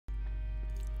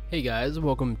Hey guys,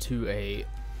 welcome to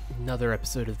another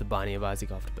episode of the Binding of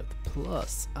Issac Afterbirth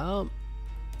Plus.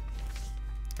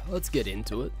 Let's get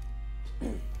into it.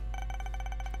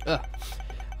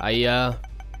 I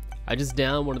just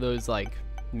downed one of those like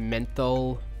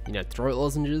menthol, throat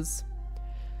lozenges.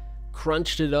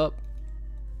 Crunched it up.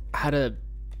 Had a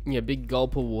big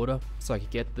gulp of water so I could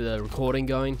get the recording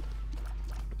going.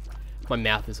 My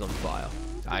mouth is on fire.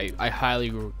 I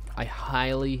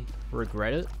highly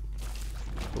regret it.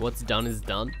 But what's done is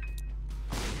done.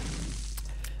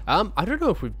 I don't know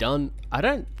if we've done. I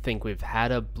don't think we've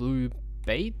had a blue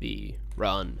baby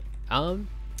run.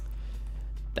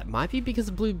 That might be because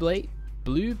of blue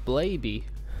baby.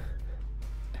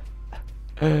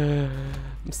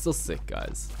 I'm still sick,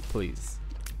 guys. Please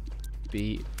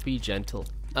be gentle.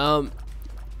 I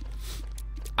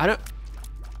don't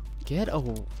get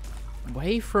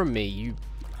away from me, you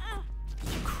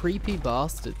creepy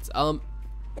bastards.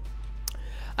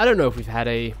 I don't know if we've had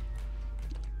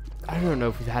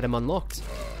him unlocked.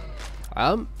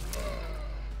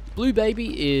 Blue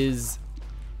Baby is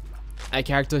a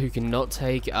character who cannot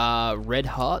take red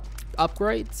heart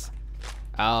upgrades.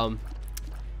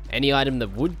 Any item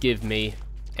that would give me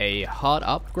a heart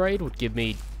upgrade would give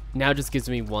me just gives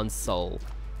me one soul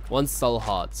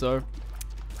heart. So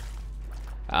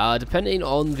depending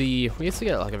on we have to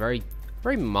get like a very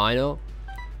minor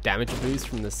damage boost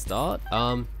from the start.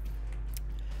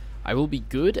 I will be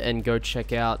good and go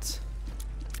check out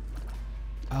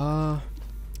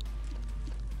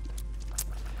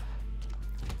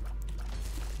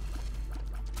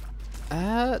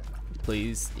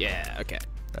please. Yeah, okay.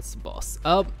 That's the boss.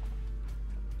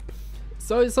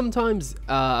 So sometimes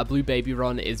a blue baby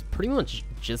run is pretty much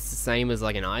just the same as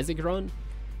like an Issac run,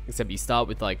 except you start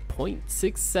with like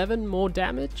 0.67 more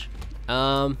damage.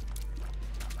 And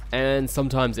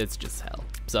sometimes it's just hell.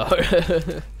 So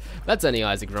that's any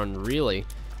Issac run, really.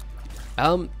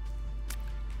 I'm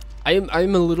a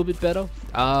little bit better.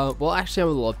 Well, actually, I'm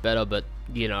a lot better, but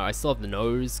I still have the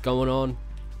nose going on.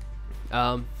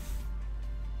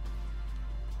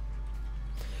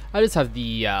 I just have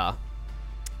the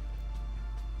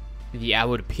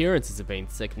outward appearances of being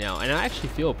sick now, and I actually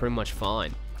feel pretty much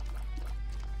fine,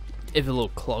 if a little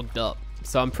clogged up.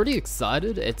 So I'm pretty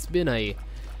excited. It's been an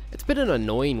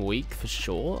annoying week for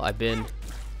sure.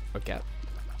 Okay.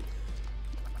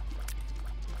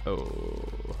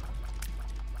 Oh.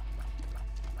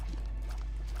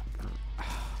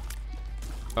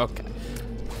 Okay.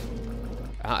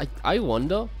 I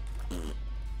wonder.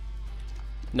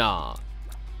 Nah,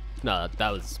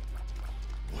 that was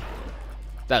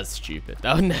stupid.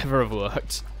 That would never have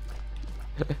worked.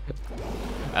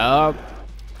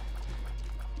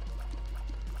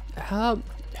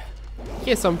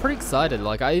 Yeah, so I'm pretty excited.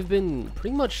 Like, I've been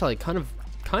pretty much like kind of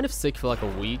sick for like a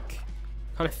week.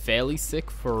 Kind of fairly sick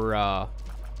for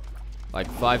like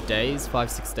 5 days,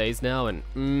 5-6 days now, and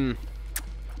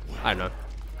I don't know.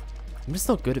 I'm just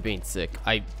not good at being sick.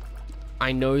 I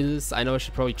know this. I know I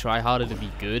should probably try harder to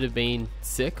be good at being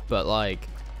sick, but like,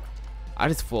 I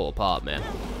just fall apart, man.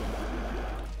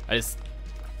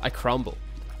 I crumble.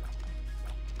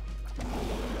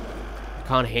 I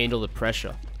can't handle the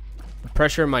pressure. The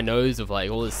pressure in my nose of like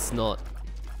all this snot.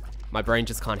 My brain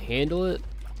just can't handle it.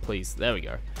 Please, there we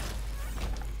go.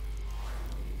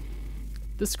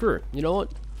 The screw, you know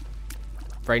what?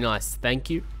 Very nice, thank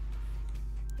you.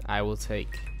 I will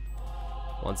take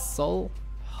one soul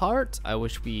heart. I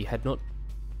wish we had not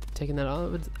taken that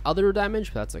other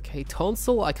damage, but that's okay.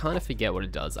 Tonsil, I kind of forget what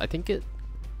it does. I think it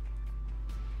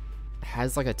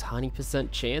has like a tiny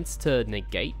 % chance to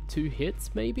negate 2 hits,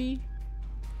 maybe?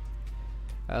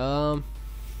 Don't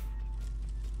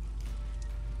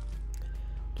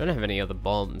have any other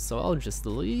bombs, so I'll just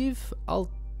leave.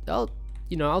 I'll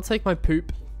take my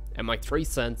poop and my 3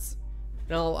 cents,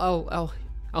 and I'll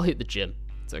hit the gym.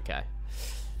 It's okay.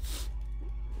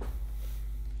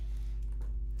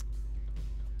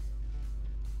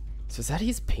 So is that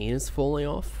his penis falling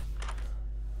off?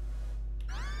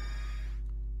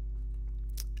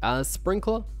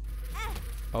 Sprinkler.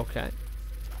 Okay.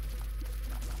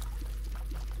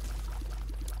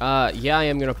 Yeah, I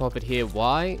am gonna pop it here.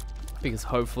 Why? Because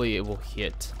hopefully it will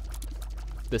hit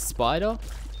the spider.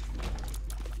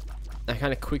 I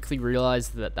kind of quickly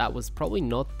realized that that was probably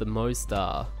not the most,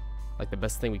 like the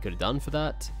best thing we could have done for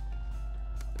that.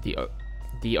 The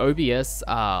OBS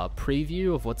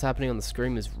preview of what's happening on the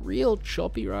screen is real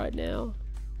choppy right now,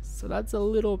 so that's a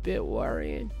little bit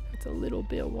worrying.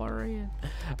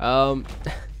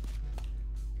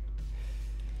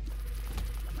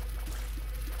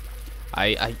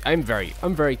 I'm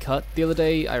very cut. The other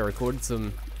day I recorded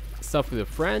some stuff with a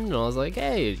friend, and I was like,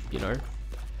 hey,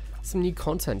 some new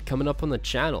content coming up on the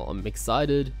channel. I'm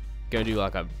excited. Gonna do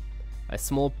like a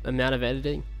small amount of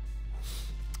editing.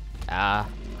 I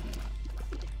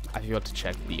forgot to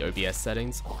check the OBS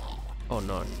settings. Oh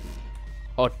no.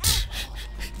 Oh.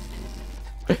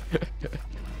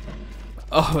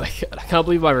 Oh my god, I can't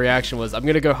believe my reaction was, I'm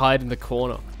gonna go hide in the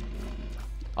corner.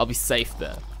 I'll be safe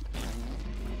there.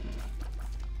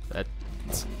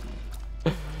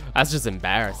 That's just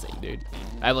embarrassing, dude.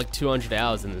 I have like 200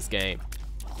 hours in this game.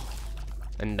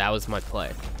 And that was my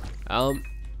play.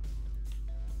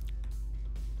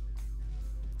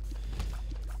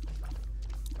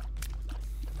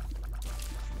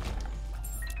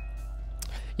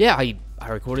 Yeah, I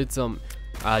recorded some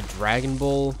Dragon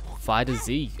Ball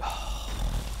FighterZ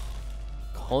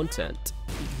content.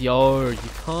 Yo, you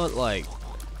can't like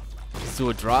just do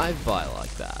a drive-by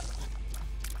like that.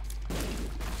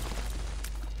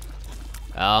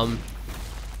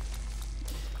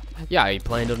 Yeah, I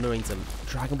planned on doing some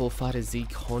Dragon Ball FighterZ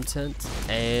content,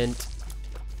 and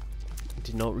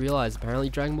did not realize apparently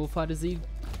Dragon Ball FighterZ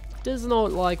does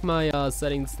not like my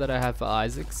settings that I have for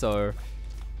Isaac, so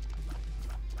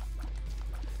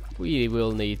we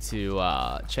will need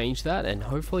to change that, and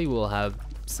hopefully we'll have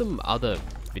some other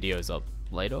videos up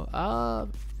later.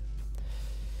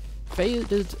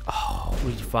 Faded. Oh,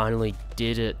 we finally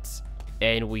did it,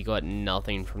 and we got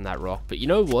nothing from that rock. But you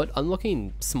know what?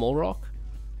 Unlocking small rock,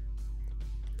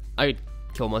 I'd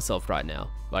kill myself right now.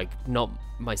 Like, not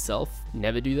myself.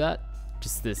 Never do that.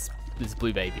 Just this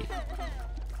blue baby.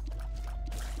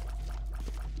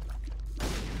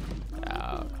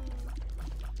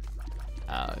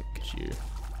 Could you?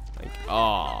 Like,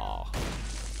 oh.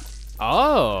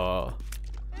 Oh.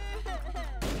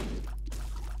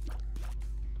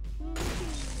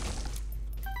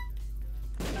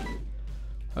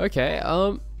 Okay,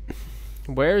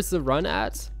 where's the run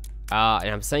at? And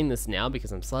I'm saying this now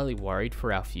because I'm slightly worried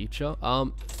for our future.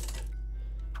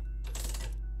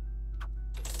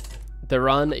 The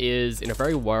run is in a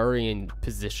very worrying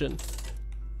position.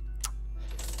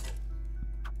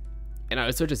 And I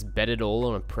also just bet it all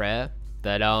on a prayer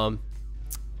that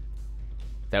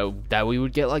that we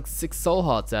would get like 6 soul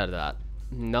hearts out of that.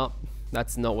 Nope,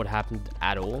 that's not what happened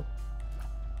at all.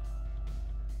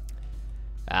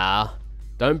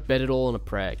 Don't bet it all on a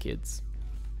prayer, kids.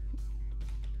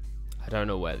 I don't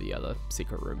know where the other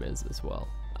secret room is as well.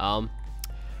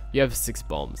 You have 6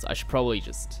 bombs. I should probably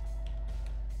just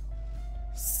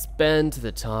spend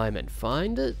the time and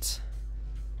find it.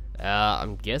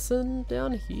 I'm guessing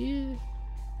down here.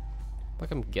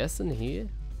 Like, I'm guessing here.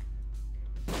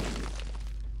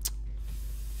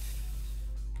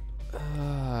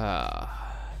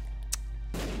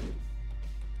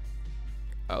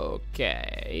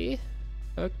 Okay.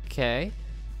 Okay.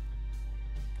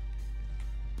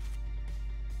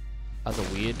 That's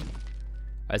a weird.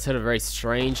 I just heard a very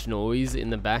strange noise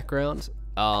in the background.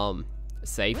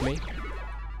 Save me.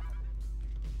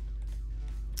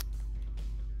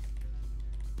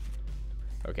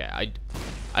 Okay,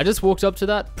 I just walked up to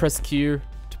that, pressed Q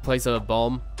to place a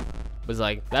bomb. Was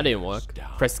like, that didn't work.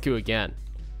 Press Q again.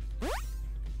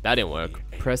 That didn't work.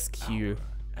 Press Q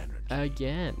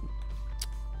again.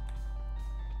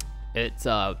 It's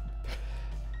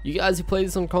you guys who play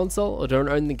this on console or don't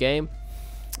own the game,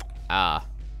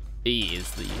 E is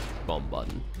the bomb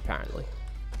button, apparently.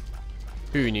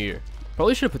 Who knew?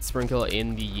 Probably should have put Sprinkler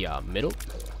in the middle.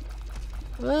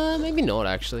 Maybe not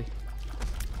actually.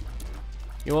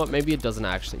 You know what, maybe it doesn't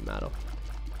actually matter.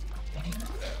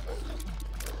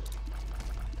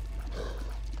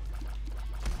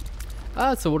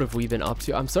 So what have we been up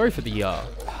to? I'm sorry for the,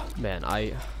 man,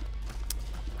 I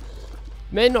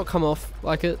may not come off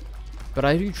like it, but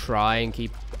I do try and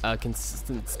keep a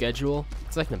consistent schedule.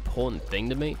 It's like an important thing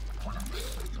to me.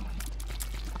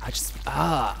 I just,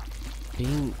 I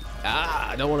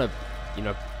don't want to, you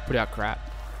know, put out crap.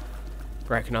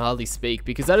 I can hardly speak,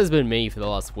 because that has been me for the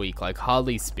last week, like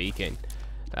hardly speaking.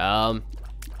 Could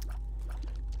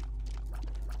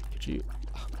you?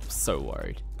 I'm so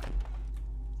worried.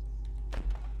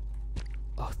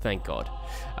 Oh, thank God.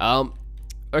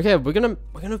 Okay, we're gonna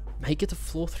make it to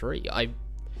floor 3. I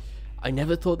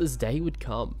never thought this day would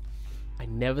come. I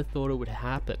never thought it would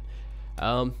happen.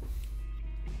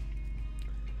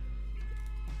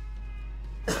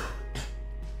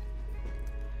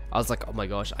 I was like, oh my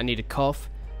gosh, I need a cough.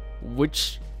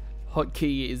 Which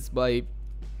hotkey is my... You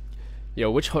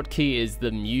know, which hotkey is the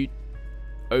mute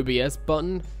OBS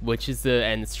button? Which is the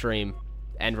end stream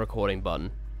and recording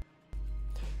button?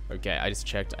 Okay, I just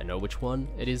checked. I know which one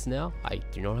it is now. I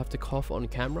do not have to cough on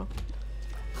camera.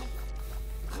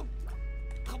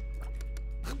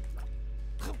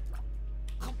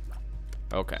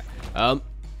 Okay.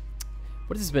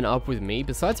 What has been up with me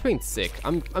besides being sick?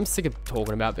 I'm sick of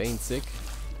talking about being sick.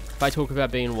 If I talk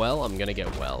about being well, I'm gonna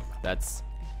get well. That's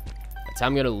how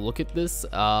I'm gonna look at this.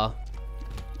 What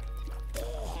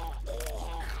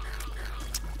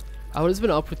has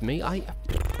been up with me?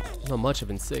 Not much. I've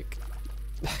been sick.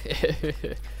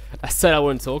 I said I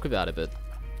wouldn't talk about it, but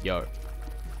yo,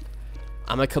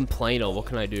 I'm a complainer. What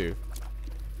can I do?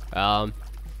 If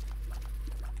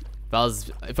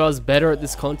I was better at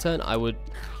this content, I would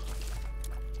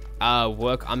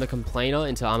work I'm a Complainer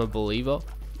into I'm a Believer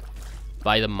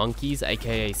by the Monkeys,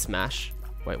 aka Smash.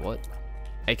 Wait, what?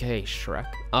 AKA Shrek.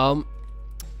 I was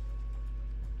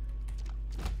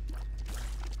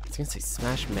gonna say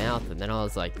Smash Mouth, and then I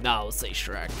was like, nah, I'll say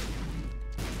Shrek.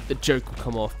 The joke will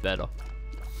come off better.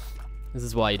 This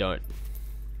is why you don't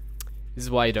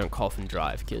cough and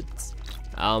drive, kids.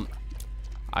 Yeah,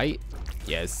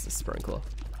 it's a sprinkler.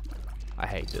 I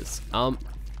hate this.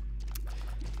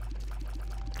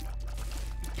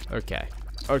 Okay.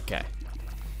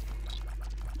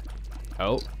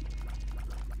 Oh.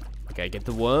 Okay, get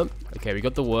the worm. Okay, we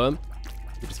got the worm.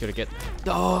 We just gotta get...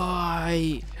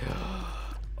 Die!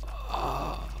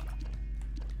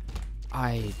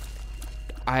 I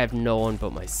have no one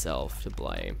but myself to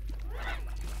blame.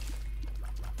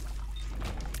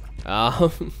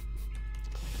 Okay,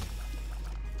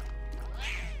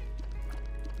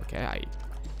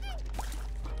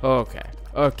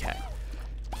 Okay.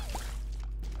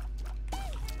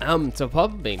 So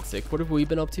apart from being sick, what have we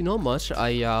been up to? Not much.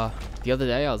 The other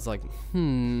day I was like,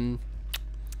 my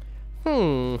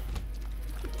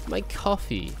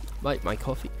coffee,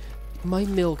 my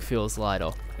milk feels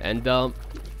lighter. And for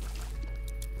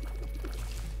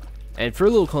a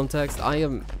little context,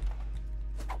 I'm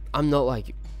not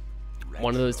like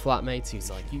one of those flatmates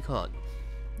who's like, you can't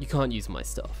use my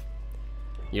stuff.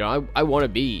 You know, I want to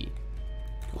be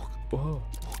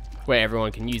where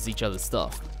everyone can use each other's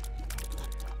stuff.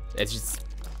 It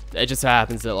just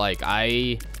happens that like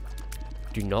I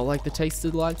do not like the taste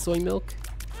of light soy milk,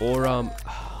 or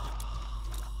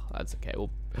that's okay.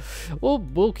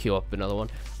 We'll queue up another one.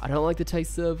 I don't like the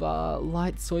taste of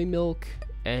light soy milk,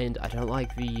 and I don't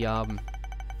like the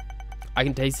I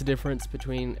can taste the difference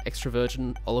between extra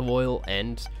virgin olive oil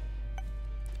and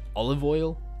olive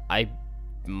oil. I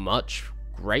much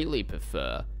greatly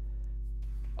prefer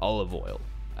olive oil.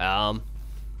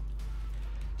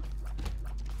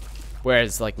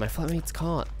 Whereas like my flatmates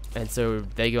can't, and so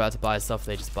they go out to buy stuff,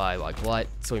 they just buy like light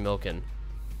soy milk and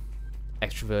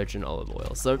extra virgin olive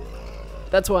oil. So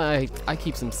that's why I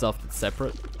keep some stuff that's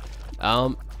separate. I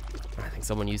think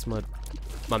someone used my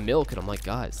milk, and I'm like,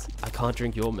 guys, I can't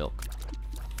drink your milk.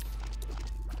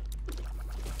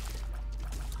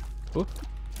 Ooh.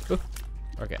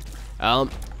 Okay.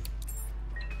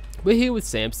 We're here with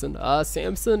Samson.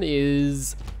 Samson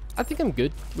is... I think I'm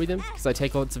good with him, because I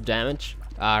take lots of damage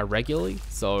regularly,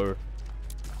 so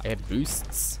I have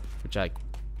boosts, which I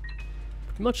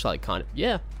pretty much like kind of...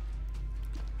 Yeah.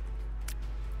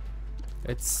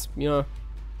 It's, you know...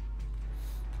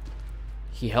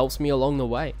 He helps me along the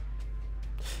way.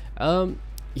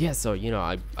 Yeah, so, you know,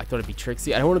 I thought it'd be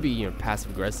tricksy. I don't want to be, you know,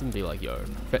 passive-aggressive and be like, yo,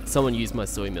 someone used my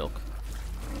soy milk,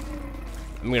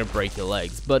 I'm gonna break your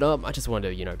legs. But I just wanted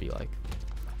to, you know, be like,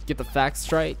 get the facts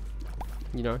straight,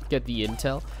 you know, get the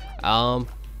intel. So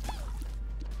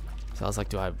I was like,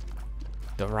 do I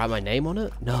write my name on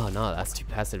it? No, that's too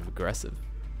passive aggressive.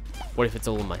 What if it's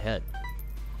all in my head?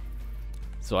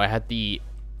 So I had the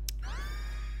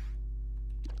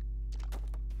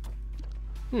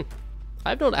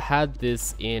I've not had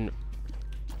this in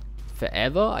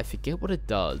forever. I forget what it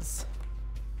does.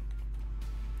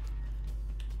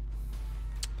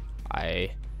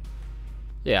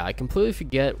 Yeah, I completely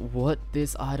forget what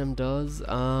this item does.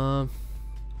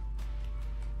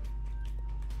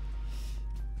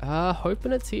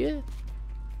 Hoping it's here.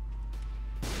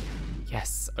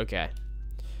 Yes, okay.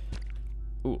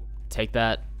 Ooh, take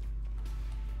that.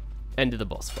 End of the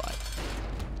boss fight.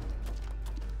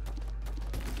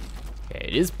 Okay,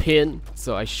 it is pin,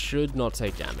 so I should not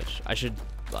take damage. I should,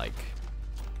 like...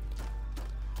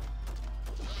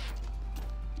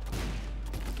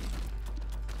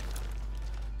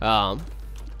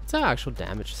 what's our actual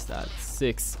damage stat?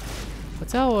 6.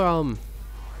 What's our,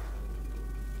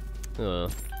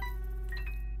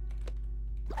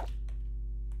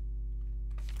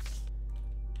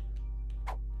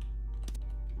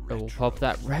 we'll pop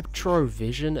that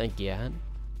retrovision again.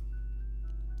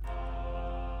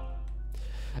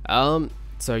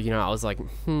 So, you know, I was like,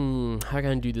 how can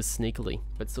I do this sneakily,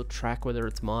 but still track whether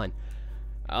it's mine?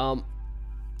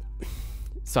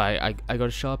 So I got a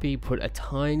Sharpie, put a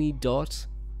tiny dot,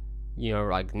 you know,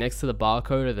 like next to the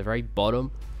barcode at the very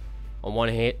bottom, on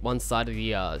one side of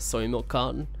the soy milk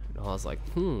carton. And I was like,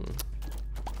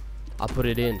 I'll put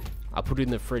it in. I'll put it in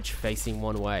the fridge facing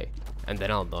one way, and then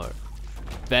I'll know.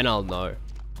 Then I'll know.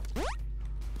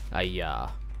 I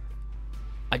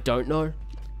don't know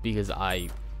because I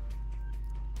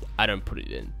don't put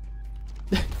it in.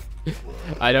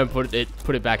 I don't put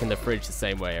it back in the fridge the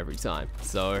same way every time.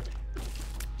 So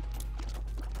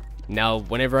now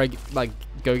whenever I like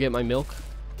go get my milk,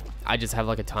 I just have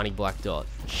like a tiny black dot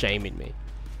shaming me.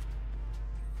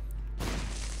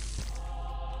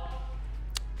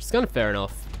 Which is kind of fair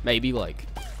enough. Maybe like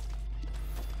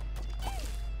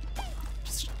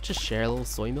just share a little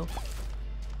soy milk.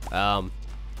 I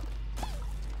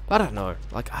don't know.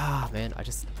 Like, man,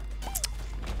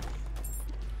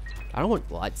 I don't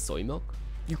want light soy milk.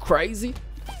 You crazy?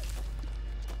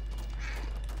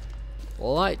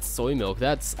 Light soy milk,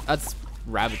 that's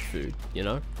rabbit food, you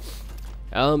know?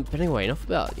 But anyway, enough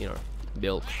about, you know,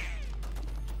 milk.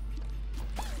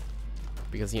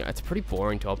 Because, you know, it's a pretty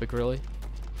boring topic, really.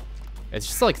 It's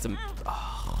just like some...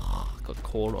 got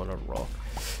caught on a rock.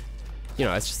 You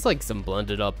know, it's just like some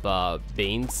blended up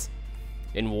beans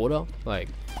in water. Like...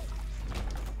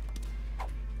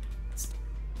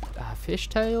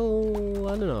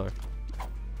 fishtail? I don't know.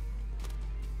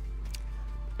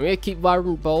 I'm gonna keep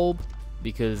Vibrant Bulb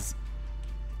because...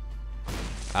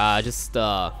 just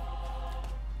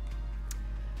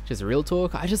real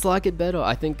talk, I just like it better.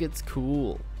 I think it's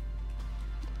cool.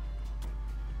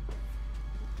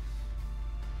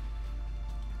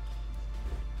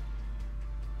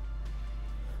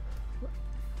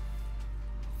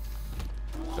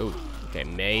 Oh, okay,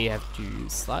 may have to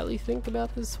slightly think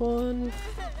about this one.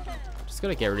 Just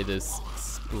gotta get rid of this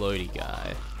explodey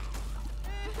guy.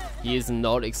 He is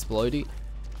not explodey.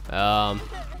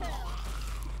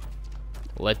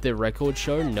 Let the record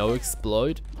show, no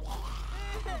explode.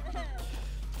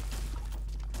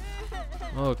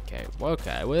 Okay, we're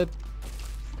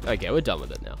done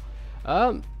with it now.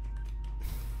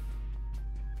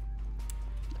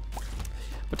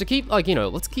 But to keep, like, you know,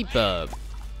 let's keep food.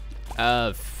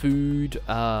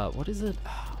 What is it?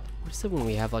 What is it when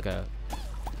we have like a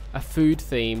food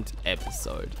themed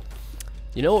episode?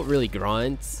 You know what really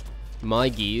grinds my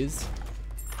gears?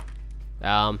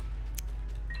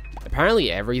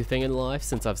 Apparently everything in life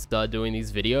since I've started doing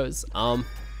these videos. I've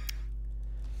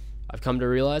come to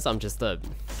realize I'm just a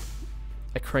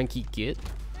cranky git,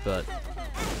 but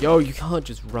yo, you can't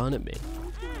just run at me.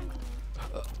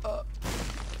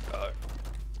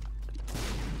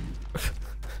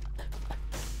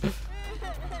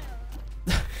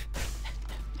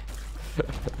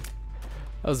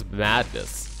 That was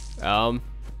madness.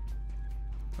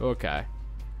 Okay.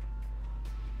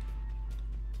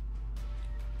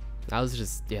 That was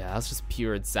just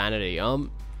pure insanity.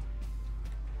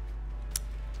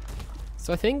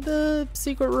 So I think the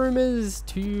secret room is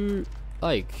to,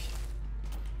 like...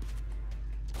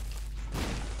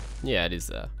 Yeah, it is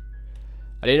there.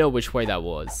 I didn't know which way that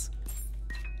was.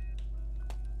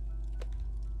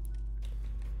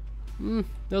 That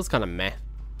was kind of meh.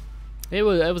 It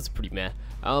was pretty meh.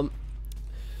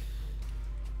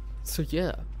 So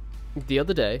yeah, the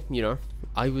other day, you know,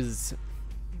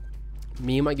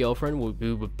 me and my girlfriend,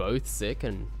 we were both sick,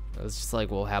 and I was just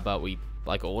like, well, how about we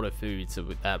like order food so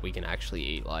that we can actually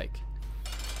eat like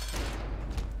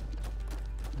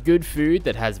good food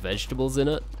that has vegetables in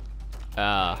it.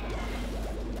 And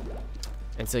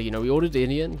so, you know, we ordered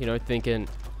Indian, you know, thinking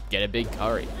get a big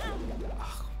curry.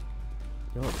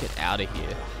 You know what, get out of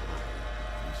here.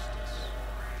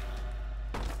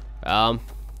 Well,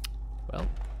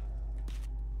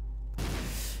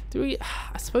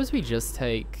 I suppose we just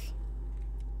take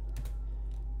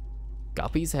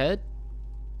Guppy's head?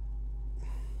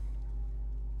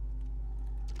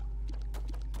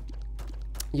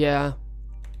 Yeah.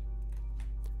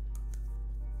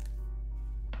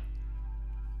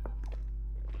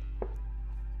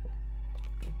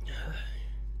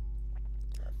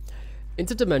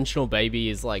 Interdimensional baby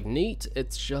is like neat,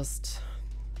 it's just...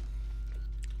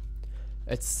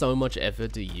 It's so much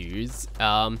effort to use.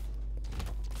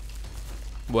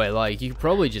 Where like you could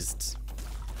probably just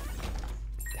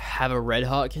have a red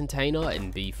heart container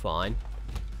and be fine.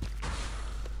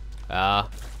 What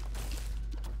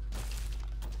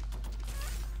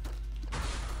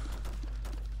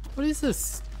is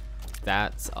this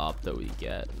stats up that we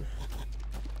get?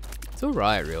 It's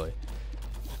alright, really.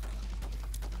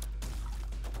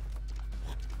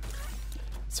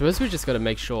 So as we just gotta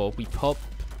make sure we pop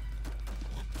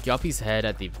Guppy's head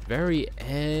at the very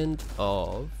end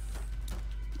of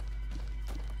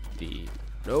the...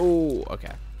 No,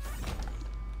 okay.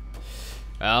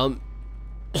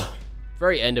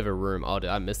 Very end of a room. Oh, did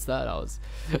I miss that? I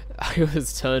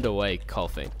was turned away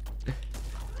coughing.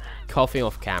 Coughing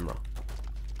off camera.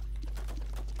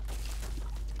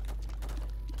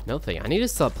 Another thing, I need to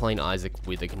start playing Isaac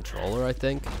with a controller, I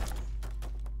think.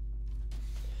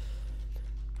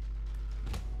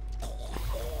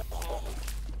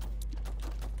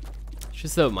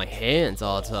 Just so my hands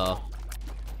aren't,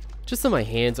 just so my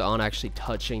hands aren't actually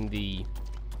touching the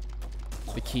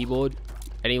keyboard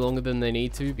any longer than they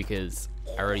need to, because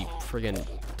I already friggin'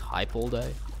 type all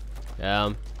day.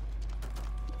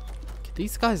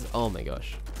 These guys, oh my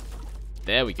gosh.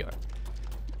 There we go.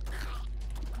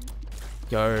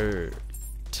 Go.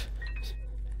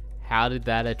 How did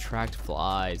that attract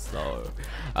flies though?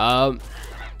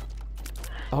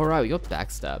 Alright, we got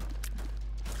backstab.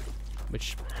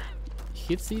 Which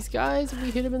hits these guys if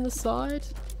we hit them in the side?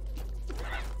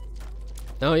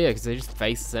 Oh yeah, because they just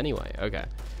face us anyway. Okay.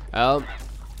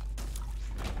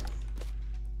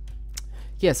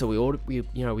 Yeah, so we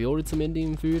ordered some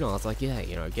Indian food, and I was like, yeah,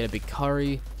 get a big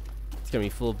curry. It's gonna be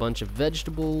full of a bunch of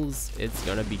vegetables. It's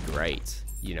gonna be great,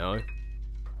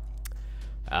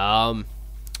 The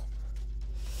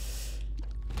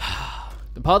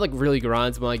part that really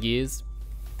grinds my gears.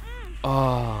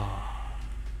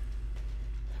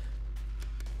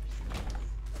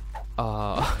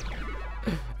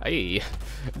 Hey.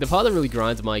 The part that really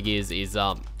grinds my gears is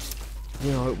when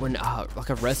like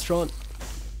a restaurant,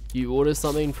 you order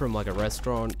something from like a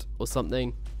restaurant or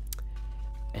something,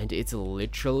 and it's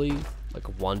literally like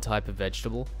one type of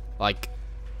vegetable. Like,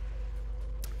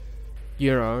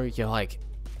 you're like,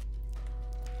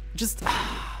 just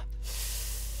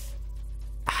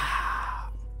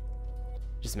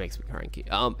makes me cranky.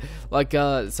 So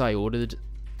I ordered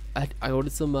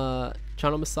some chana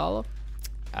masala,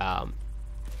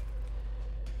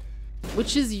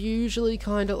 which is usually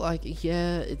kind of like,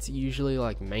 yeah, it's usually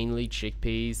like mainly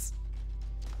chickpeas,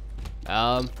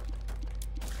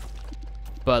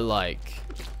 but like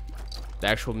the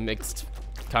actual mixed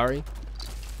curry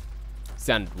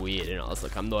sounded weird, and I was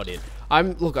like, I'm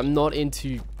not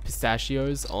into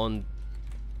pistachios on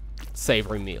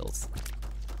savory meals.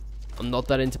 I'm not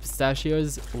that into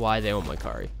pistachios. Why are they on my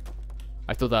curry?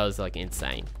 I thought that was like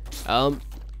insane. But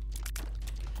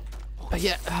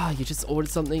yeah, you just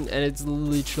ordered something and it's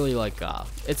literally like,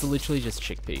 it's literally just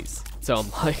chickpeas. So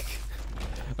I'm like,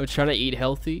 I'm trying to eat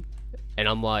healthy, and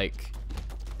I'm like,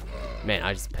 man,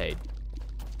 I just paid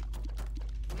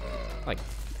like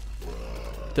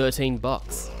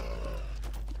 $13.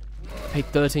 I paid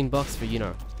 $13 for,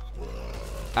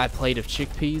 a plate of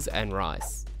chickpeas and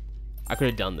rice. I could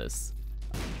have done this.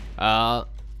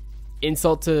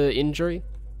 Insult to injury.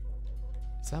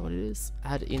 Is that what it is?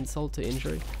 Add insult to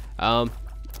injury. I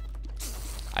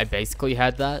basically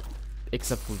had that,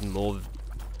 except with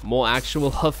more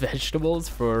actual vegetables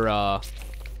for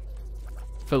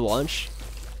lunch.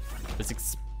 That's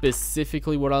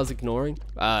specifically what I was ignoring,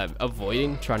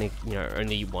 avoiding, trying to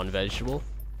only eat one vegetable.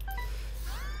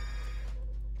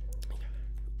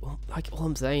 Well, like, all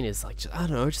I'm saying is, like, I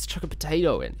don't know, just chuck a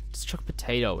potato in. Just chuck a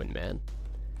potato in, man.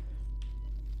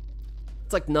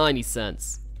 It's like 90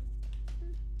 cents.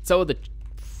 So are the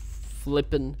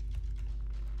flippin'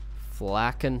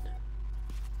 flackin'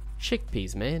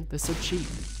 chickpeas, man. They're so cheap.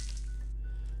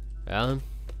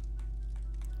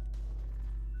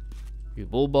 We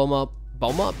will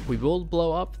we will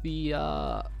blow up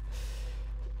the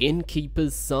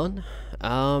innkeeper's son.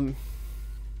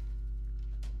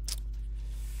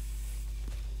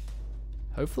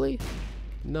 Hopefully?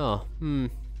 No.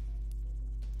 Can't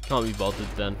be bothered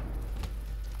then.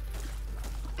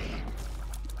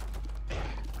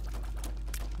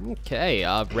 Okay,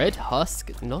 Red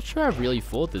Husk. Not sure I've really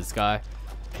fought this guy.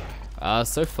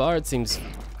 So far it seems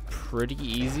pretty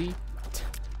easy.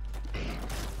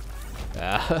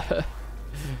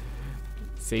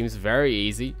 Seems very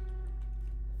easy.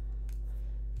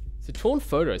 So torn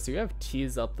photos. So you have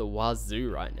tears up the wazoo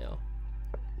right now.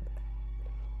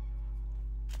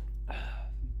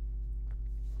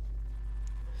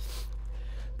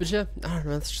 But yeah, I don't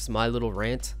know, that's just my little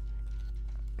rant.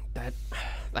 That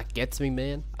gets me,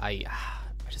 man. I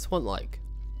just want, like,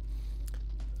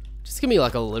 just give me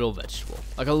like a little vegetable.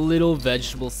 Like a little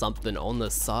vegetable something on the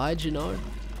side, Just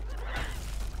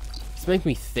make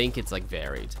me think it's like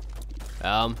varied.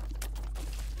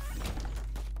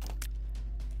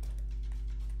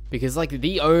 Because like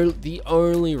the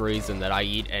only reason that I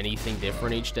eat anything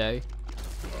different each day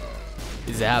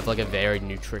is to have like a varied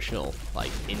nutritional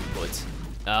like input.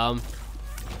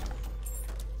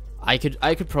 I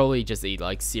could probably just eat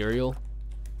like cereal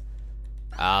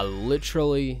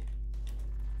literally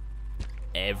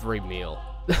every meal.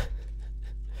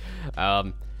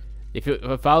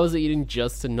 If I was eating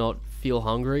just to not feel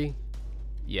hungry,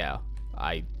 yeah,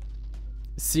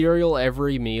 cereal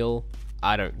every meal.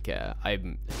 I don't care.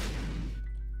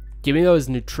 Give me those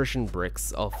nutrition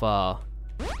bricks off. I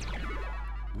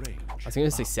was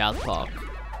gonna say South Park.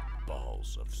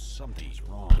 Balls of something's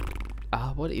wrong.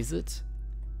 What is it?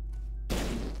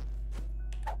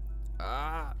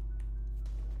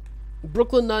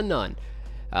 Brooklyn Nine-Nine.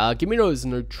 Give me those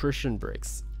nutrition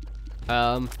bricks.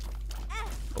 Oh,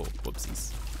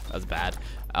 whoopsies. That was bad.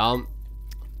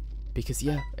 Because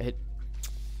yeah,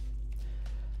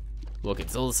 look,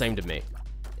 it's all the same to me.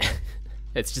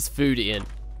 It's just food in.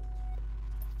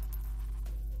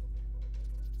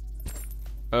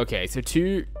 Okay, so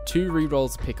two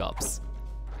rerolls pickups.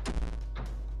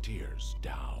 Tears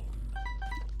down.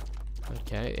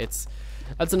 Okay,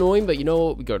 that's annoying, but you know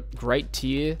what? We got great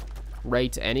tier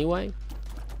rate anyway.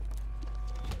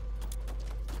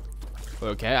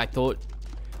 Okay, I thought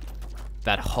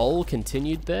that hole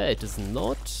continued there. It does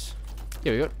not.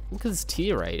 Yeah, we got, look at this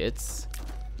tier rate. It's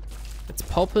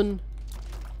popping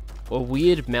a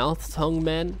weird mouth tongue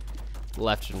man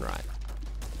left and right.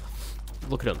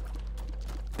 Look at them.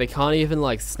 They can't even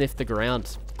like sniff the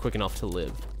ground quick enough to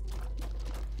live.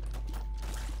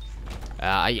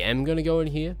 I am gonna go in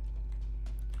here.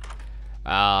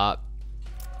 That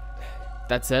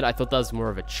said, I thought that was more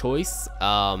of a choice.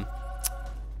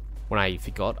 When I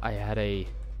forgot I had a...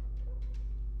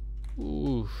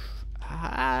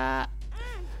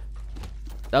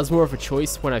 That was more of a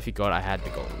choice when I forgot I had the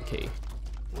golden key.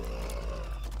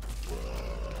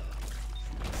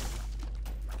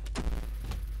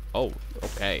 Oh,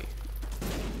 okay.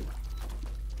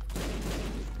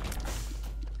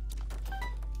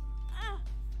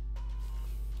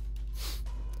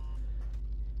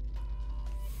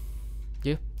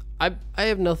 Yeah, I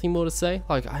have nothing more to say.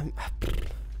 Like, it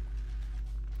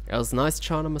was nice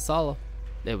chana masala.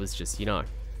 It was just, you know,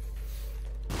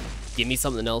 give me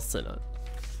something else in it.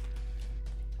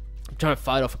 I'm trying to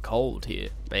fight off a cold here,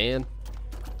 man.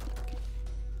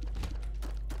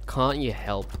 Can't you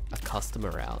help a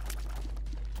customer out?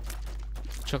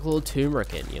 Chuck a little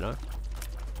turmeric in, you know?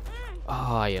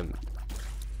 Oh, I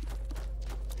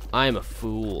am a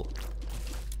fool.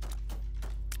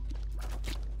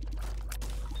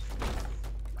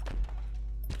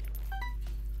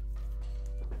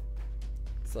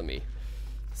 So let me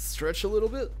stretch a little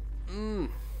bit.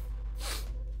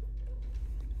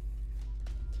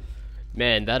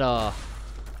 Man, that I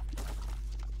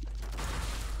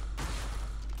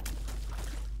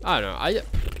don't know. I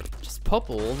just pop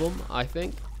all of them, I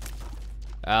think.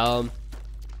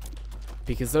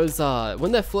 Because those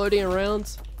when they're floating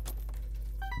around.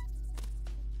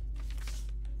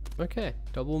 Okay,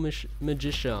 double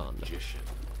magician.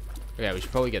 Okay, we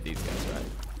should probably get these guys, right?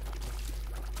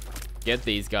 Get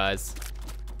these guys.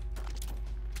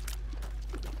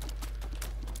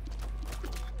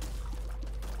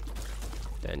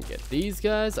 Then get these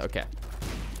guys. Okay.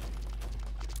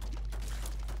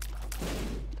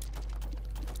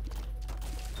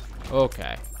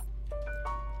 Okay.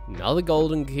 Another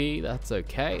golden key. That's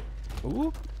okay.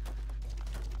 Ooh.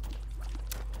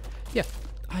 Yeah.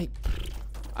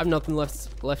 I've nothing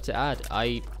left to add.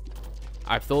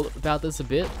 I've thought about this a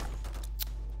bit.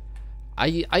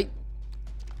 I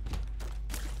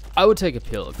would take a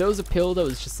pill. If there was a pill that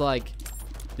was just like,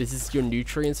 this is your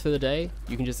nutrients for the day,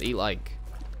 you can just eat like,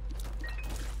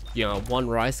 you know, 1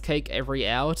 rice cake every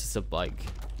hour to like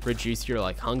reduce your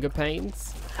like hunger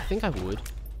pains. I think I would.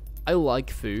 I like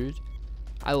food.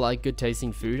 I like good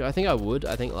tasting food. I think I would.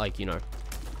 I think like, you know,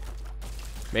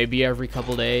 maybe every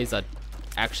couple days I'd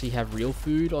actually have real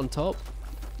food on top.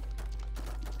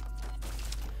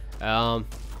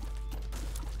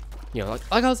 You know, like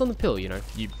I was on the pill, you know,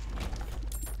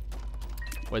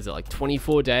 what is it, like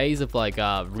 24 days of like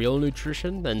real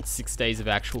nutrition, then 6 days of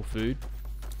actual food.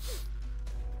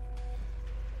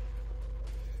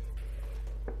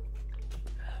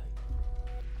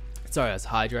 Sorry, I was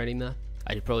hydrating there.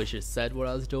 I probably should have said what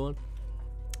I was doing.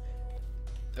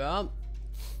 I'm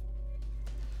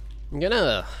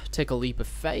gonna take a leap of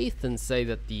faith and say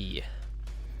that the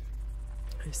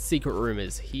secret room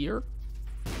is here.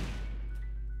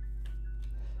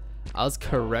 I was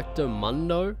correcto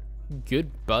mundo.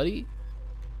 Good buddy.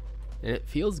 And it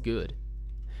feels good.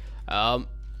 And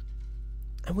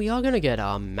we are gonna get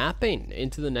mapping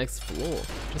into the next floor.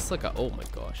 Just like a, oh my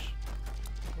gosh.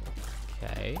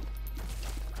 Okay.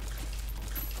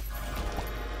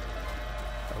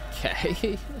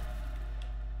 Okay.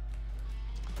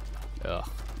 Ugh.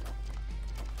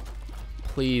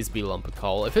 Please be lump of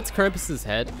coal. If it's Krampus's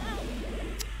head,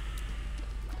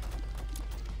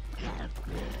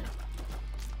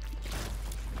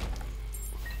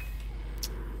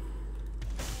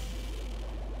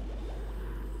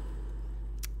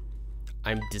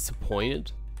 I'm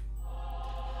disappointed.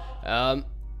 I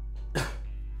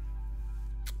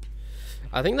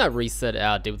think that reset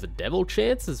our deal with the devil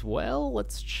chance as well.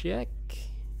 Let's check.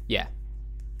 Yeah.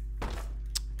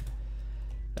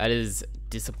 That is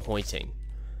disappointing.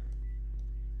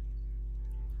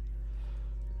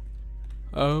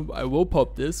 I will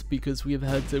pop this because we have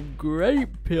had some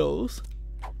great pills.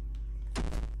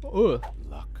 Oh,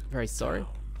 very sorry.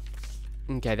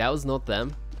 Okay, that was not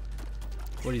them.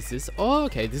 What is this? Oh,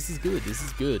 okay, this is good. This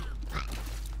is good.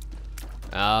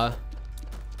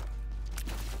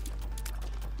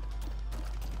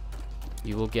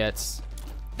 You will get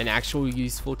an actual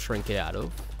useful trinket out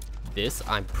of this.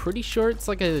 I'm pretty sure it's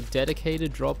like a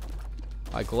dedicated drop,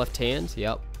 like left hand.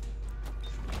 Yep.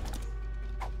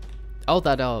 Oh,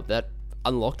 that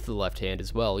unlocked the left hand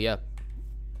as well. Yeah.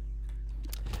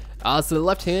 So the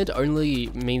left hand only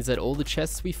means that all the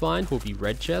chests we find will be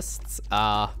red chests.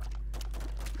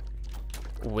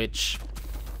 Which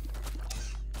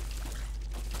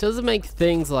doesn't make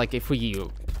things like if we,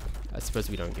 I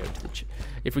suppose we don't go to the,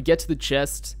 if we get to the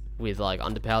chest with like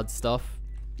underpowered stuff,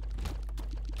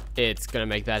 it's gonna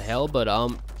make that hell. But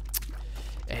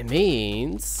it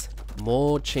means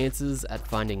more chances at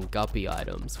finding guppy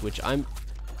items, which I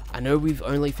know we've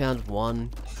only found one,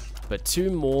 but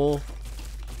two more,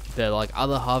 the like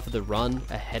other half of the run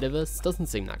ahead of us doesn't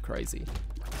seem that crazy.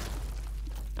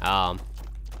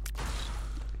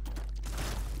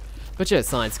 But yeah,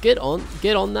 science, get on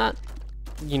that.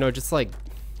 You know, just like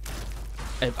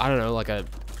I don't know, like a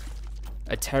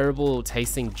terrible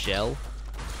tasting gel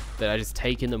that I just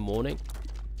take in the morning.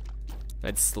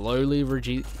 It slowly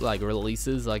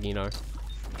releases, like, you know,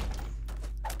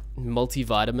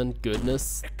 multivitamin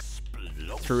goodness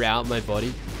throughout my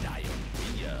body.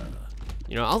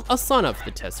 You know, I'll sign up for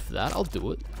the test for that. I'll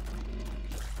do it.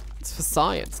 It's for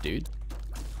science, dude.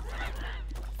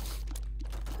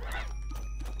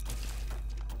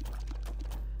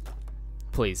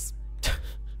 Please.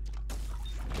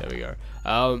 There we go.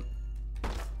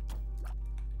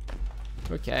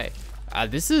 Okay.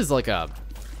 This is like a...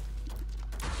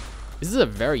 This is a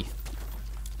very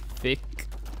thick...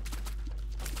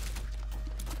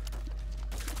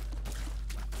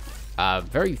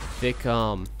 very thick,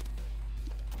 I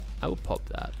will pop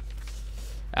that.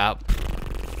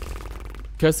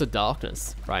 Curse of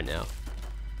Darkness right now.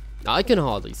 I can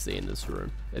hardly see in this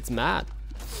room. It's mad.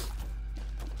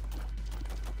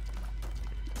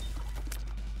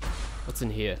 What's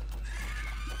in here?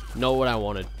 Not what I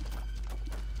wanted.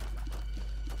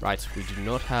 Right, we do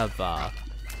not have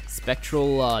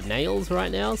spectral nails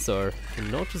right now, so I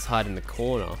cannot just hide in the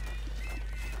corner,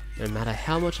 no matter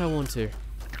how much I want to.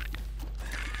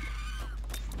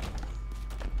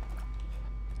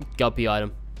 Guppy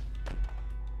item.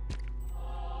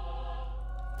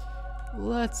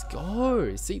 Let's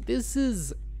go. See, this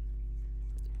is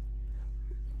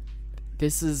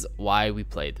why we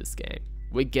played this game.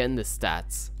 We're getting the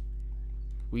stats.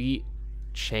 We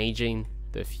changing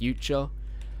the future.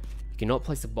 You cannot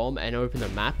place a bomb and open the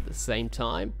map at the same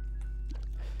time.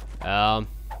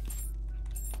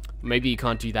 Maybe you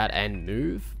can't do that and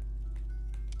move.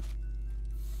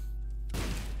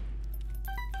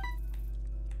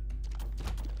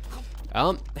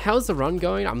 How's the run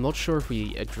going? I'm not sure if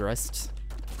we addressed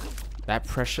that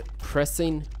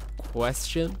pressing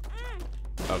question.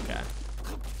 Okay.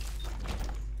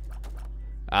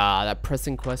 That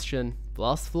pressing question.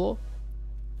 Last floor?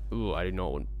 Ooh, I do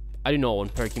not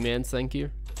want Pokemans, thank you.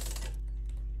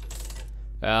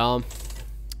 Ha.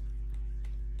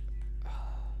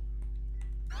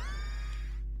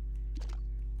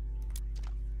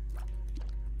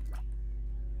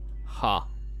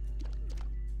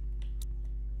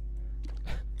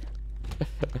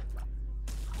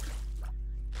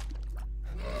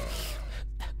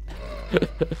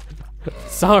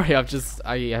 Sorry,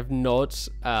 I have not,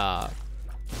 I've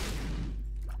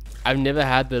never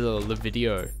had the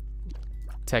video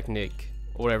technique,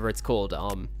 or whatever it's called,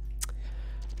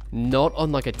 not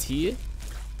on like a tier,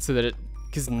 so that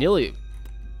because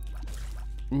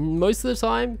most of the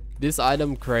time, this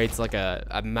item creates like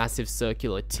a massive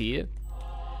circular tier,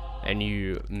 and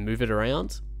you move it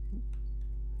around.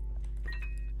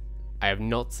 I have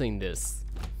not seen this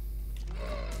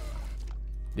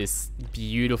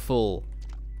beautiful...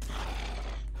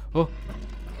 Oh,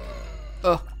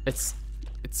 it's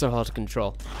so hard to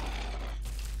control.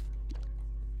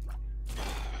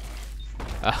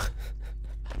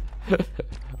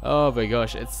 Oh my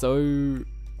gosh, it's so...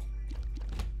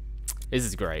 This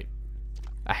is great.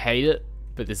 I hate it,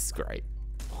 But this is great.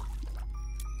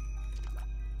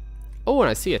 Oh, and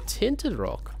I see a tinted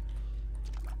rock.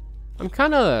 I'm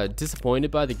kind of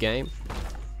disappointed by the game.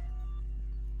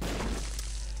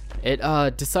 It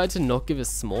decided to not give a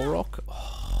small rock.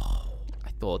 Oh, I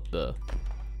thought the...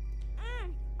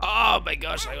 Oh my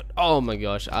gosh! Oh my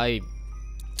gosh! I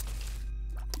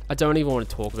don't even want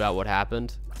to talk about what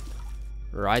happened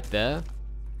right there.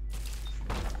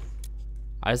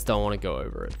 I just don't want to go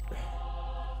over it.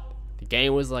 The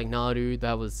game was like, nah, dude,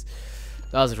 that was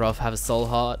rough. Have a soul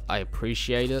heart. I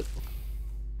appreciate it.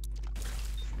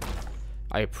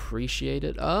 I appreciate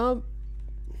it.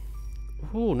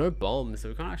 Ooh, no bombs, so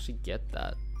we can't actually get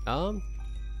that.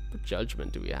 What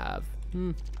judgment do we have?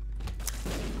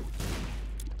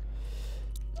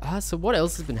 So what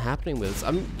else has been happening with us?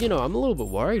 I'm a little bit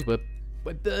worried. We're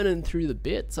burning through the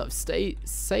bits. I've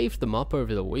saved them up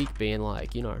over the week, being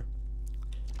like,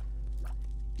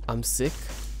 I'm sick,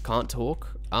 can't talk.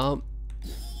 I'll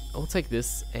take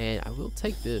this, and I will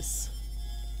take this.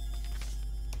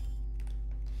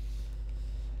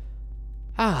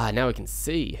 Now we can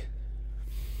see.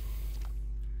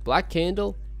 Black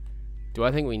candle. Do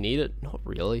I think we need it? Not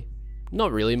really.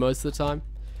 Not really most of the time.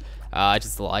 I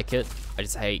just like it. I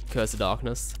just hate Curse of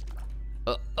Darkness.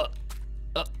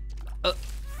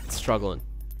 Struggling.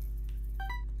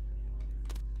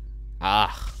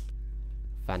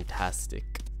 Fantastic.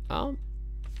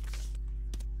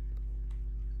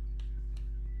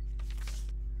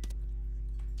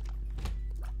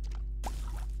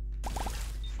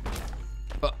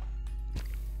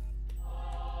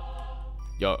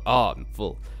 Yo, I'm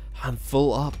full. I'm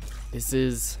full up. This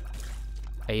is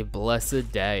a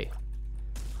blessed day.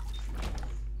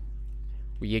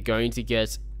 We are going to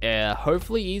get a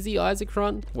hopefully easy Isaac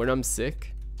run when I'm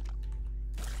sick.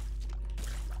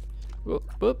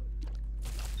 Whoop, whoop.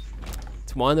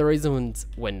 It's one of the reasons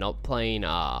we're not playing,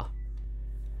 I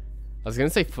was gonna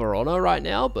say For Honor right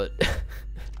now, but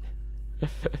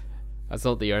that's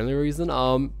not the only reason.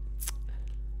 I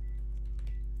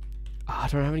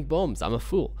don't have any bombs. I'm a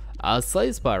fool.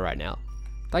 Slay Spy right now.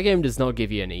 That game does not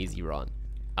give you an easy run.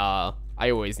 I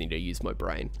always need to use my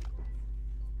brain.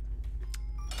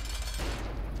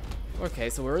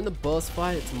 Okay, so we're in the boss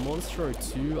fight. It's Monstro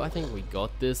 2. I think we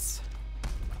got this.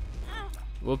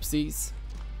 Whoopsies.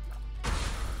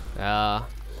 I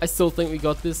still think we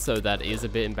got this, so that is a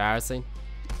bit embarrassing.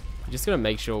 I'm just gonna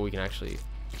make sure we can actually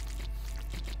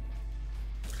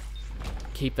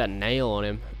keep that nail on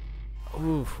him.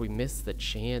 Oof, we missed the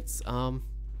chance. I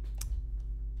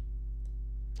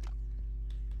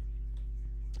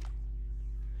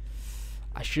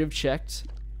should have checked.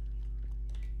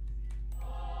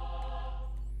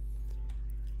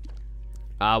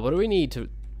 What do we need to...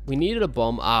 We needed a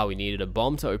bomb. We needed a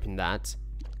bomb to open that.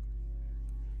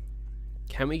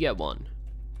 Can we get one?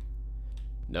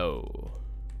 No.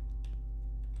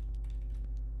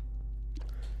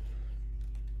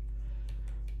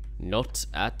 Not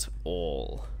at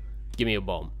all. Give me a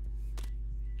bomb.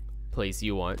 Please,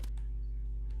 you won't.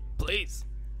 Please.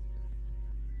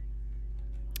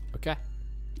 Okay.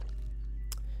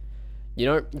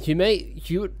 You at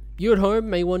home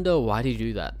may wonder, why did you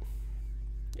do that?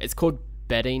 It's called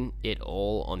betting it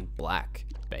all on black,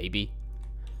 baby.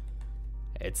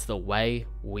 It's the way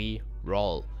we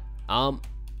roll. Yeah,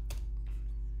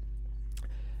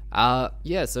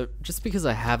 so just because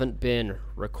I haven't been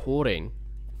recording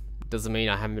doesn't mean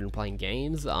I haven't been playing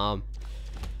games.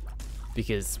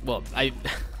 Because, well, I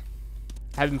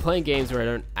have been playing games where I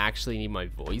don't actually need my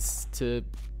voice to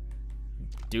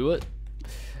do it.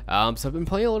 So I've been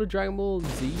playing a lot of Dragon Ball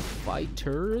Z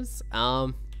Fighters.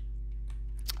 You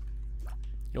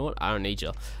know what? I don't need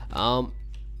you.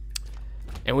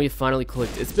 And we finally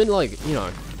clicked. It's been like,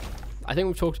 I think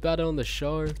we've talked about it on the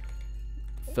show.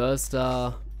 First,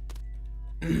 what's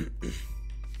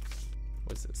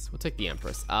this? We'll take the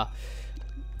Empress.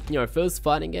 First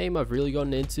fighting game I've really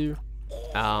gotten into.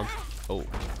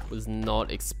 Was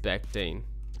not expecting.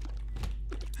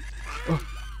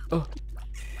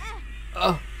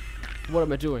 What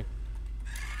am I doing?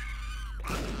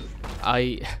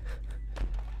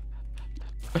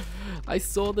 I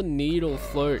saw the needle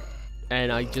float,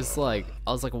 and I was like,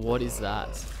 what is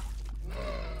that?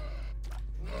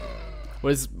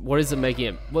 What is making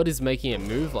it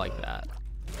move like that?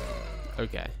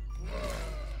 Okay.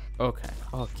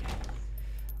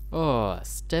 Oh,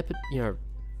 step it,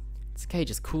 it's okay,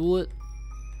 just cool it.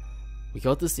 We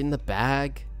got this in the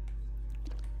bag.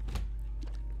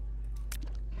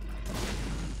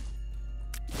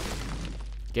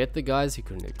 Get the guys who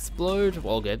couldn't explode.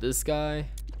 We'll get this guy.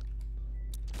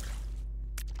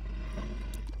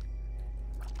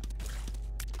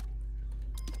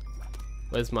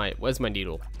 Where's my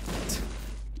needle?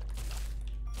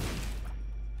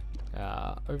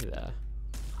 Over there.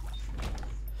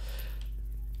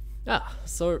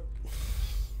 So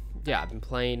yeah, I've been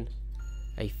playing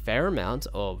a fair amount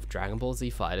of Dragon Ball Z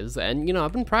Fighters, and you know,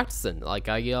 I've been practicing. Like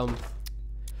I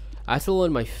had to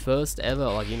learn my first ever,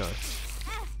 like, you know.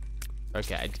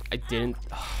 Okay, I didn't.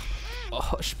 Oh,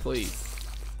 gosh, please.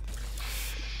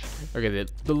 Okay,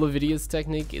 the Levidius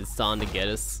technique is starting to get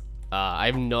us.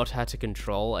 I've not had to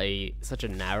control such a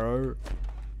narrow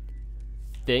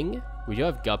thing. We do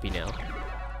have Guppy now.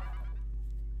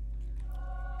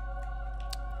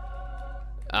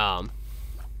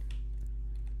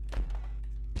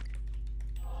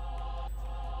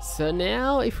 So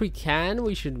now, if we can,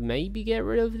 we should maybe get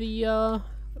rid of the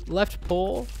left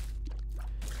paw.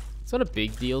 It's not a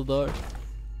big deal though,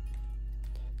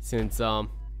 since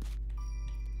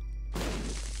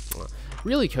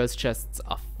really curse chests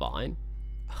are fine.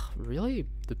 Really,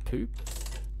 the poop?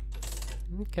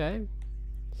 Okay.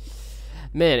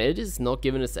 Man, it is not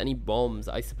giving us any bombs.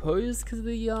 I suppose because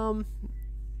the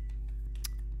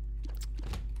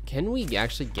can we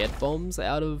actually get bombs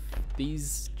out of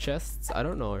these chests? I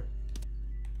don't know.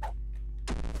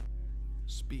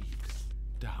 Speed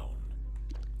down.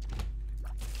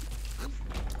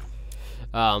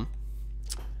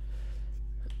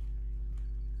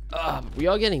 We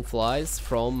are getting flies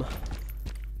from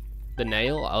the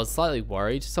nail. I was slightly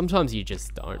worried. Sometimes you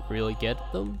just don't really get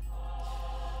them.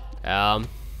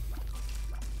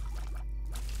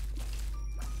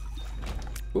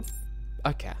 Oop.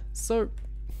 Okay, so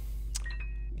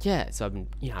yeah, so I've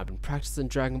been practicing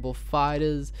Dragon Ball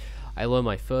Fighters. I learned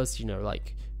my first, you know,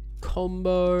 like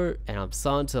combo, and I'm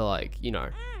starting to, like, you know,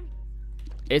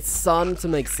 it's starting to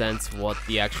make sense what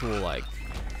the actual like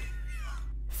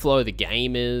flow of the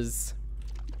game is,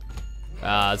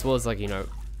 as well as, like, you know,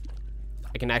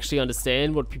 I can actually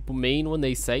understand what people mean when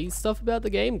they say stuff about the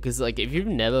game, because like if you've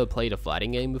never played a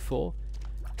fighting game before,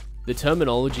 the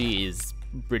terminology is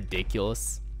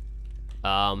ridiculous.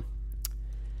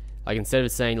 Like instead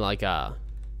of saying like so,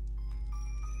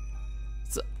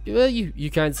 you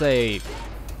can say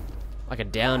like a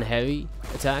down heavy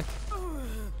attack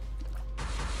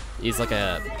is like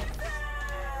an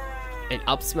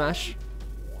up smash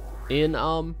in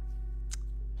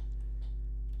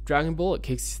Dragon Ball. It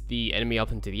kicks the enemy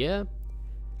up into the air.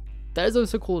 That is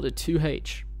also called a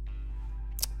 2H,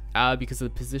 because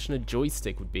of the position a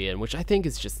joystick would be in, which I think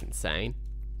is just insane.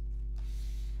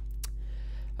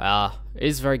 It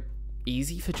is very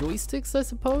easy for joysticks, I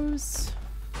suppose.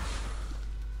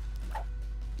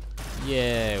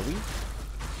 Yeah,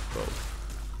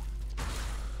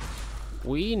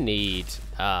 we need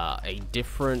a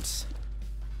different.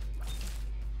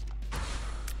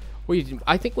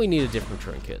 I think we need a different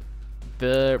trinket.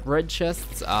 The red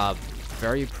chests are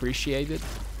very appreciated.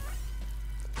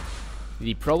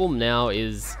 The problem now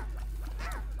is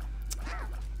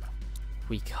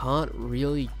we can't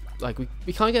really, like,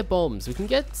 we can't get bombs. We can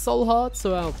get soul hearts,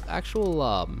 so our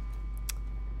actual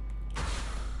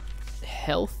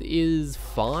health is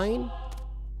fine.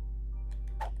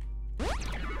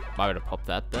 I'm gonna pop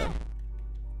that there.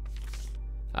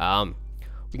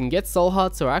 We can get soul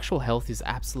hearts, so our actual health is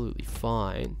absolutely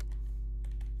fine.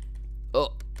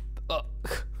 Oh,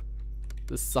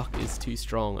 the suck is too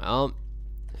strong.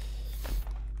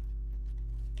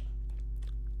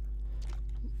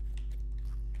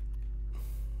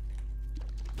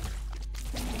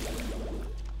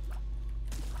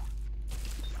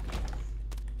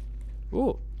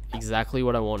 Ooh, exactly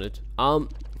what I wanted.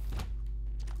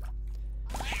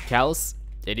 Nicalis,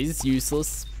 it is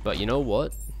useless, but you know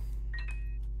what?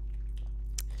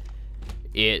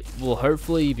 It will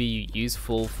hopefully be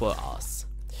useful for us.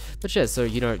 But yeah, so,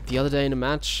 you know, the other day in a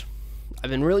match, I've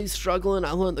been really struggling.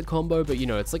 I learned the combo, but you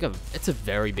know, it's a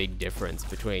very big difference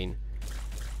between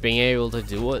being able to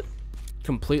do it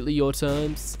completely your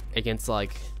terms against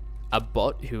like a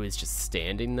bot who is just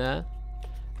standing there.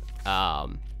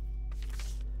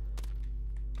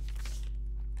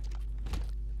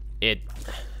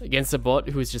 Against a bot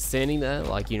who is just standing there,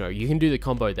 like, you know, you can do the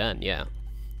combo then, yeah.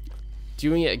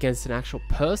 Doing it against an actual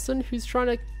person who's trying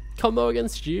to combo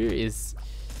against you is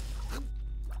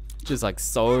just like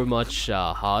so much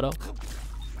harder.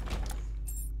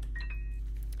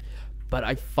 But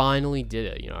I finally did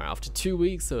it, you know, after 2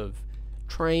 weeks of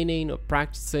training, of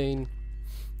practicing,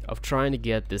 of trying to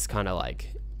get this kind of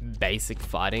like basic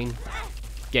fighting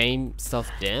game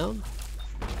stuff down.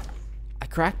 I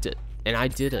cracked it, and I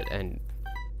did it, and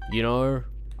you know,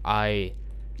 I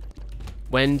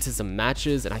went to some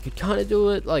matches and I could kind of do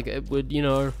it, like it would, you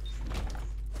know,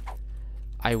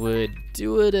 I would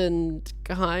do it and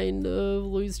kind of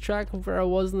lose track of where I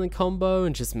was in the combo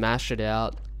and just mash it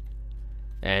out.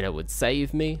 And it would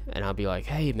save me, and I'll be like,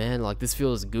 hey man, like this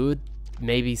feels good.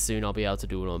 Maybe soon I'll be able to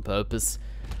do it on purpose.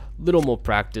 Little more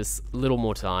practice, little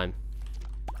more time.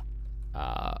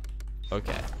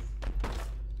 Okay.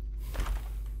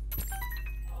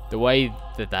 The way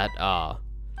that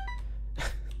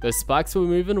those spikes were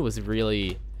moving was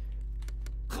really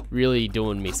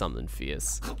doing me something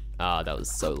fierce. That was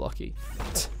so lucky.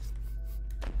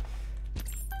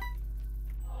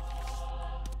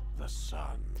 The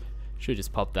sun. Should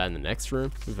just pop that in the next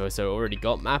room. We've also already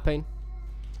got mapping.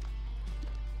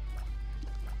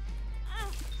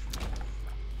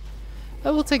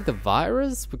 I will take the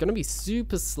virus. We're gonna be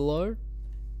super slow.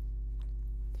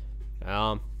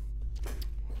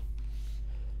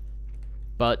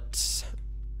 But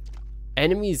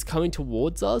enemies coming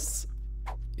towards us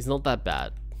is not that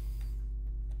bad.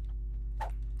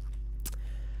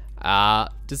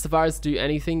 Does the virus do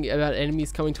anything about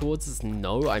enemies coming towards us?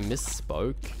 No, I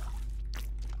misspoke.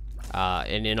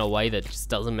 And in a way that just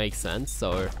doesn't make sense,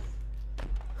 so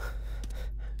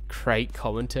great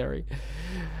commentary.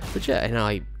 But yeah,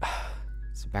 and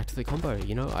so back to the combo,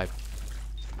 you know, I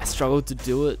struggled to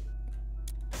do it.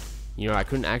 You know, I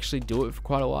couldn't actually do it for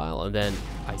quite a while, and then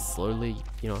I slowly,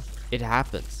 you know, it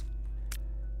happens.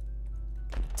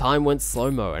 Time went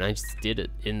slow-mo, and I just did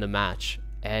it in the match,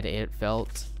 and it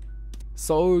felt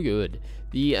so good.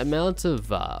 The amount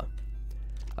of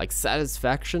like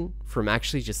satisfaction from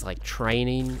actually just like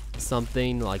training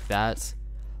something like that,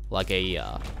 like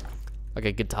a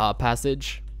guitar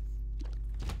passage,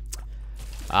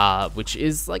 which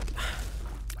is like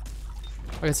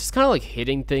I guess it's kind of like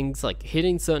hitting things, like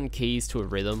hitting certain keys to a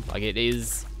rhythm. Like it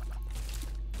is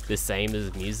the same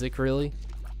as music, really.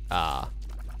 Or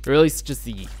at least just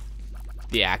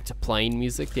the act of playing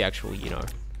music, the actual, you know,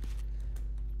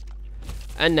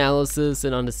 analysis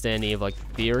and understanding of like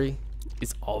theory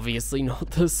is obviously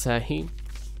not the same.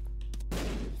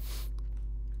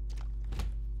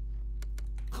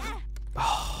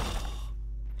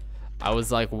 I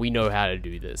was like, we know how to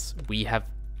do this. We have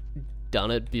done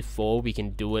it before. We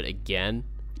can do it again.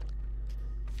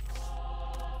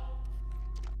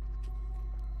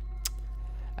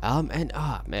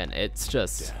 Man, it's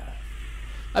just,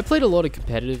 I played a lot of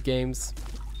competitive games.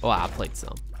 Well, I played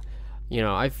some. You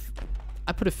know, I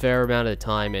put a fair amount of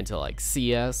time into like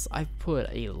CS. I've put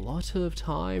a lot of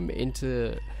time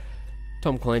into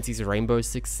Tom Clancy's Rainbow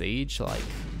Six Siege. Like,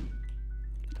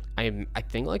 I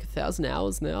think like 1,000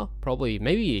 hours now, probably,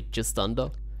 maybe just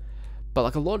under. But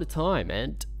like a lot of time,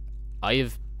 and I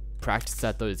have practiced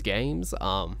at those games.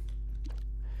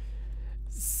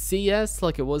 CS,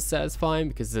 like, it was satisfying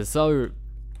because there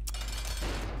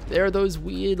are those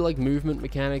weird like movement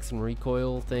mechanics and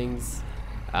recoil things.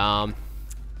 But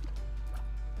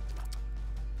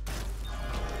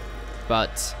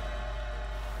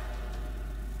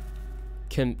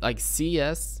like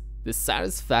CS, the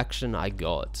satisfaction I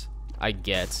get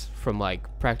from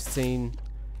like practicing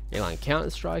in like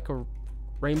Counter-Strike or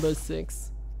Rainbow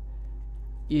Six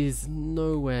is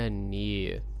nowhere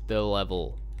near the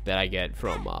level that I get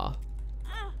from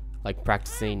like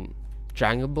practicing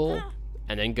Dragon Ball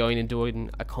and then going and doing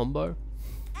a combo.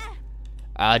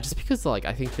 Just because like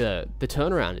I think the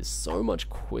turnaround is so much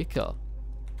quicker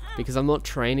because I'm not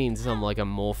training some like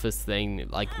amorphous thing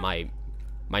like my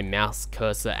mouse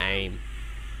cursor aim.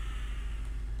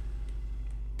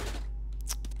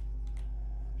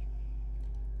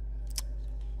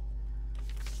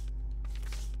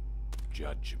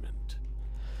 Judgment.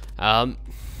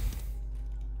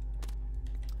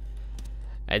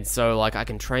 And so like I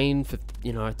can train for,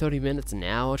 you know, 30 minutes, an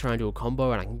hour, trying to do a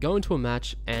combo, and I can go into a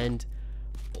match and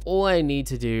all I need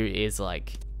to do is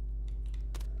like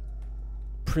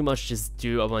pretty much just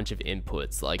do a bunch of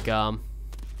inputs. Like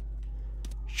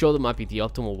sure, that might be the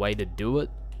optimal way to do it.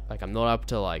 Like I'm not up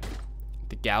to like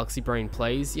the Galaxy Brain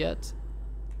plays yet.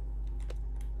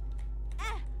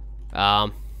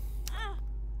 Come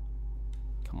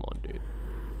on, dude.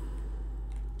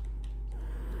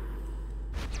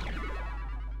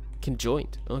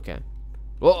 Conjoint. Okay.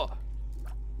 Whoa!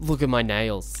 Look at my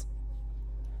nails.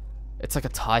 It's like a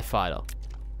TIE fighter.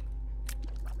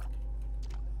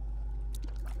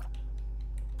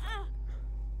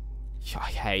 I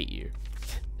hate you.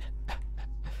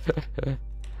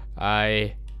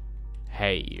 I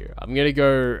hate you. I'm gonna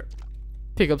go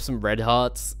pick up some red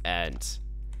hearts and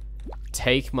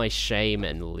take my shame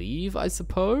and leave, I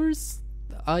suppose.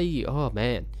 Oh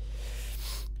man.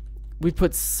 We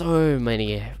put so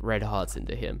many red hearts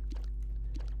into him.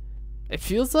 It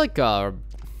feels like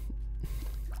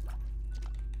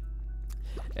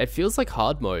It feels like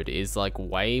hard mode is like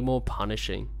way more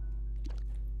punishing.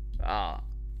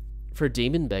 For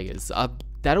demon beggars,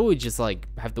 that would just like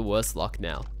have the worst luck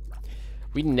now.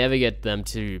 We never get them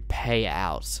to pay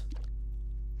out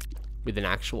with an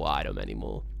actual item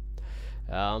anymore.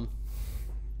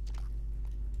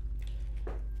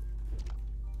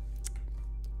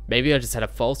 Maybe I just had a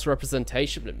false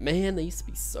representation, but man, they used to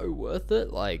be so worth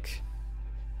it. Like,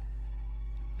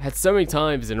 I had so many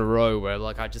times in a row where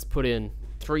like I just put in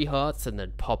 3 hearts and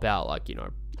then pop out like, you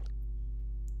know,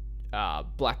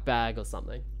 black bag or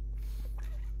something.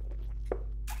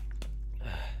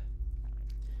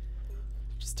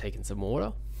 Just taking some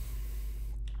water.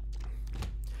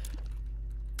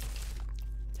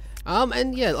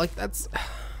 And yeah, like that's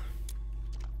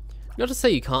not to say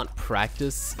you can't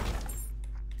practice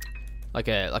like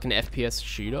an FPS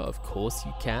shooter. Of course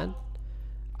you can.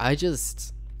 I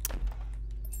just,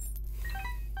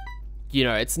 you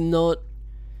know, it's not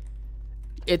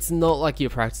like you're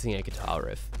practicing a guitar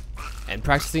riff, and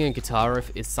practicing a guitar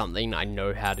riff is something I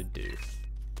know how to do.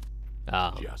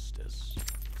 Justice.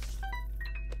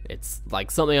 It's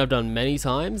like something I've done many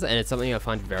times, and it's something I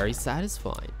find very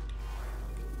satisfying.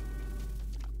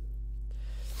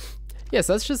 Yes,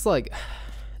 that's just like,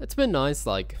 it's been nice,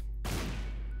 like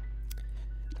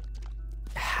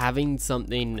having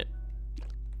something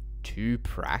to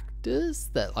practice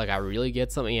that like I really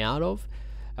get something out of.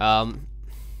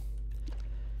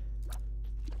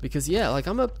 Because yeah, like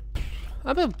I'm a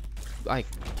like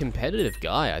competitive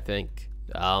guy, I think.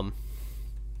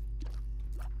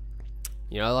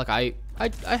 You know, like I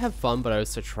have fun, but I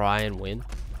also try and win.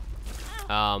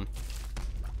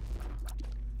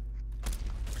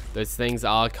 Those things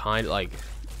are kind of like,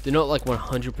 they're not like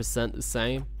 100% the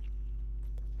same,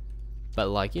 but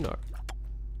like, you know,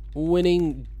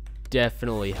 winning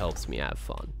definitely helps me have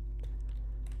fun.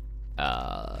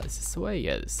 Is this the way?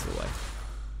 Yeah, this is the way.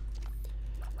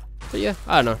 But yeah,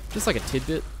 I don't know, just like a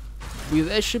tidbit.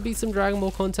 There should be some Dragon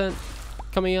Ball content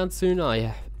coming out soon.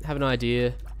 I have an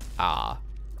idea. I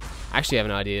actually have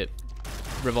an idea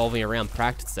revolving around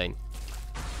practicing,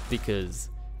 because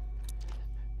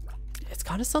it's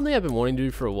kind of something I've been wanting to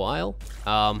do for a while.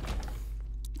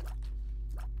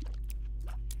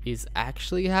 Is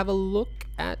actually have a look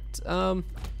at,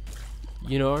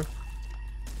 you know,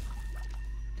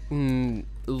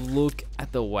 look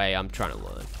at the way I'm trying to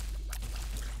learn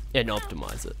and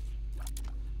optimize it.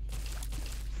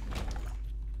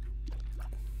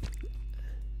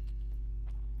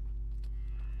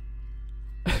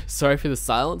 Sorry for the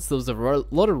silence. There was a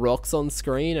lot of rocks on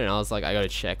screen, and I was like, I gotta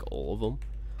check all of them.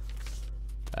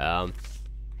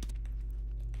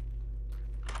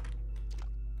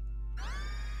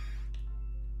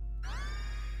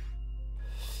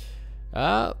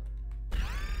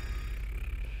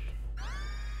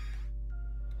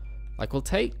 Like we'll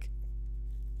take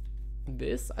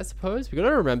this, I suppose. We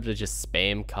gotta remember to just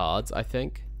spam cards, I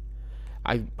think.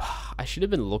 I should have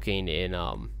been looking in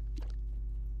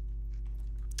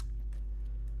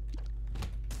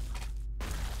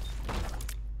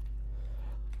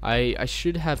I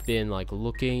should have been like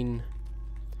looking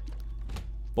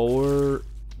for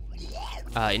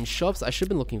in shops. I should have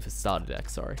been looking for starter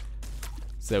decks, sorry,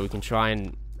 so we can try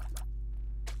and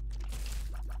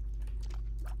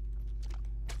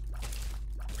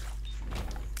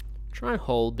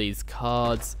hold these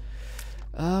cards.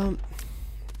 I don't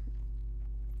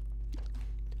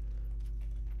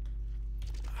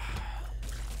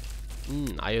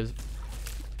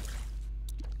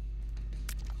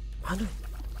know.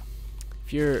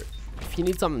 If you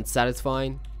need something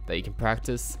satisfying that you can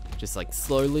practice just like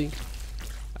slowly,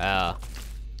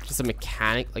 just a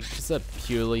mechanic, like just a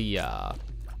purely is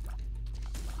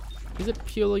it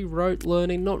purely rote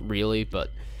learning? Not really, but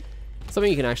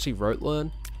something you can actually rote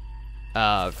learn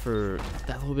for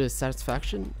that little bit of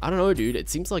satisfaction. I don't know, dude, it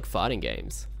seems like fighting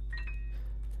games.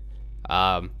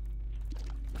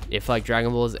 If like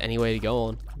Dragon Ball is any way to go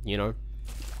on, you know,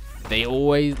 they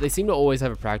seem to always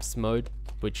have a practice mode,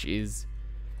 which is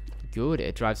good.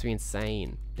 It drives me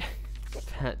insane.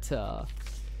 That the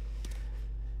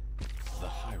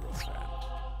Hierophant.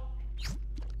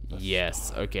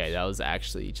 Yes, okay, that was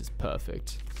actually just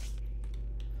perfect.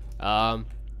 Drives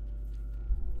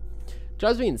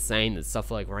me insane that stuff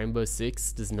like Rainbow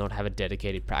Six does not have a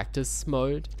dedicated practice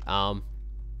mode.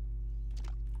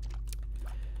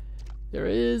 There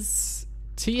is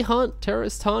T-Hunt,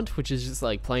 Terrorist Hunt, which is just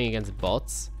like playing against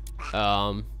bots.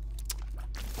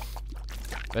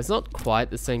 It's not quite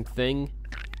the same thing,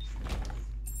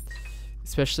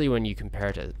 especially when you compare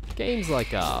it to games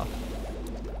like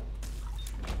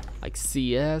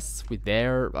CS with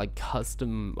their like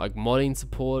custom like modding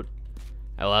support.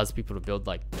 It allows people to build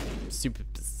like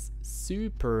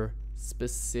super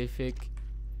specific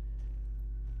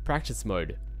practice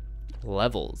mode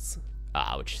levels,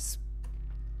 which is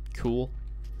cool.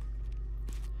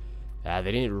 They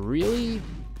didn't really,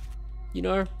 you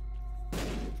know,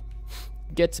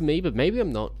 get to me, but maybe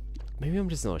I'm not. Maybe I'm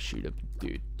just not a shooter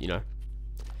dude, you know.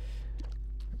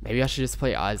 Maybe I should just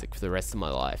play Isaac for the rest of my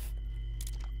life.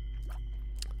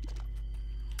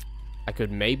 I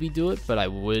could maybe do it, but I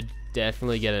would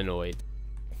definitely get annoyed.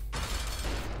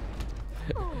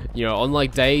 You know, on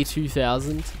like day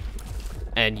 2000,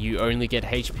 and you only get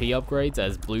HP upgrades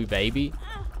as Blue Baby,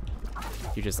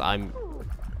 you're just, I'm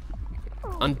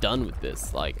done with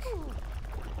this. Like,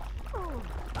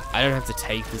 I don't have to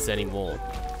take this anymore.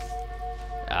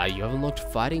 You have unlocked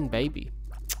Fighting Baby.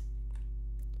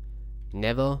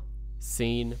 Never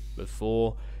seen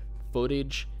before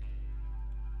footage.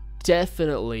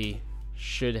 Definitely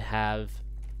should have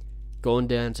gone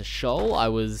down to Shoal. I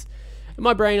was, in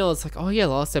my brain I was like, oh yeah,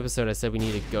 last episode I said we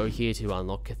need to go here to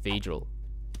unlock Cathedral.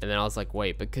 And then I was like,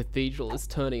 wait, but Cathedral is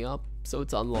turning up, so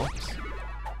it's unlocked.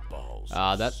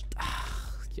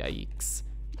 Yikes.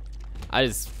 I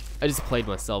just played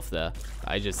myself there.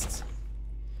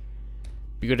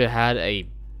 We could have had a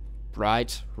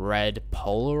bright red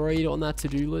Polaroid on that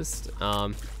to-do list.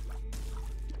 Oh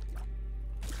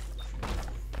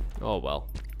well.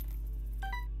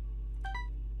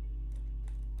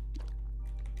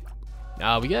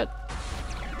 We get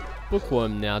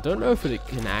Bookworm now. Don't know if it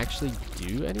can actually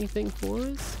do anything for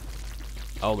us.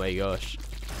 Oh my gosh.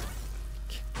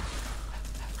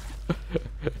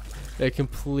 It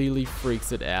completely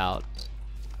freaks it out.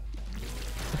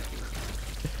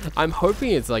 I'm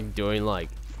hoping it's like doing like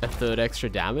a third extra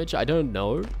damage. I don't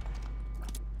know.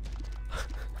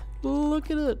 Look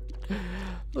at it.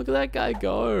 Look at that guy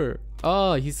go.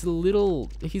 Oh, he's a little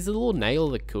nail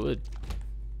that could.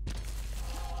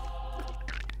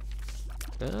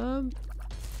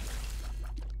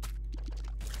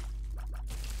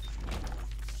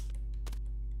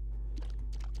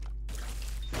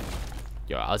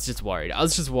 Yo, I was just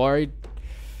worried.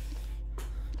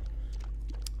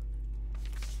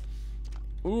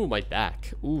 Ooh, my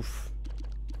back. Oof.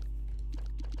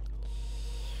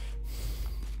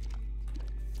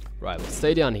 Right, we'll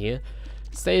stay down here.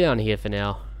 Stay down here for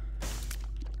now.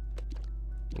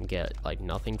 And get, like,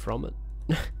 nothing from it.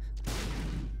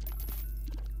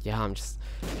 Yeah, I'm just...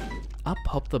 Up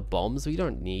pop the bombs. We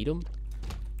don't need them.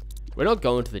 We're not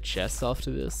going to the chest after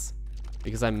this.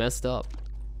 Because I messed up.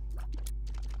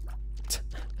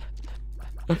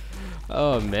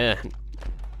 Oh, man.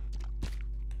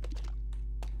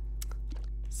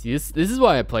 See, this is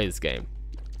why I play this game.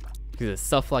 Because it's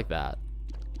stuff like that.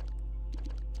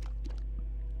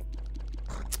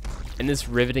 And this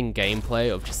riveting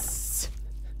gameplay of just...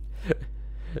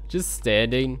 just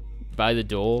standing by the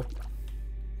door.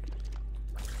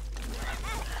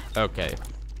 Okay.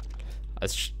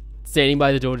 Standing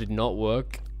by the door did not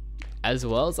work as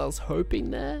well as I was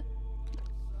hoping there.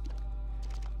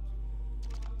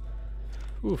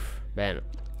 Oof, man.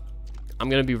 I'm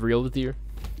gonna be real with you.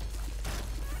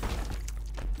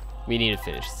 We need to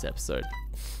finish this episode.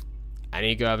 I need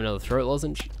to go have another throat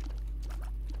lozenge.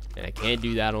 And I can't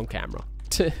do that on camera.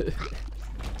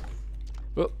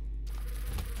 Oh.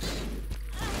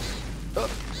 Oh.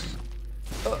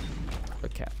 Oh.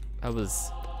 Okay, that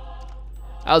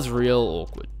was real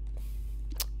awkward.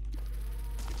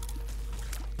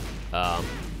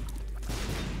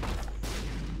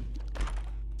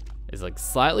 There's like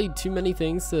slightly too many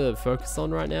things to focus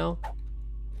on right now.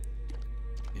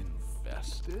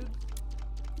 Infested?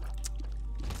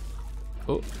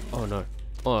 Oh, oh no.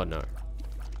 Oh no.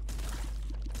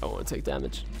 I want to take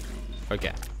damage.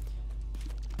 Okay.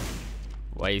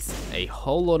 Waste a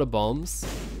whole lot of bombs.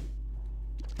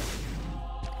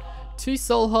 2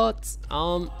 soul hearts.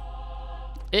 I'm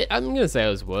gonna say it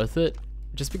was worth it.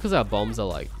 Just because our bombs are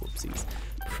like, whoopsies,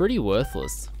 pretty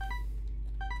worthless.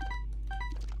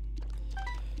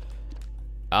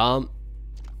 Man,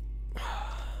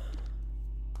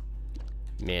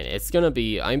 it's gonna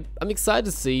be, I'm excited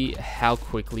to see how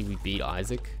quickly we beat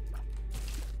Isaac.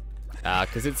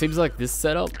 Cause it seems like this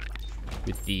setup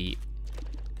with the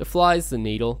flies, the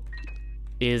needle,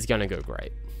 is gonna go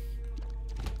great.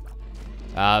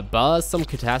 Bar some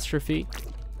catastrophe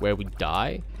where we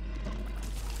die,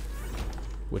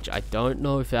 which I don't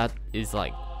know if that is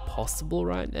like possible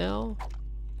right now.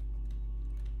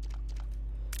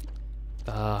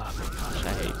 Oh my gosh, I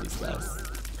hate these guys.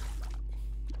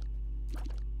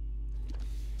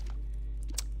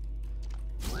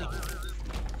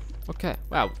 Okay,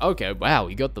 wow, okay, wow,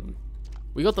 we got them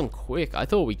quick. I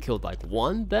thought we killed like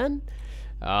one then.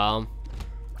 Yeah.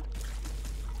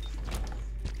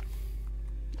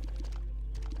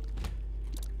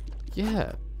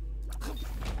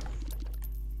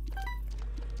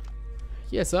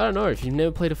 Yes, I don't know, if you've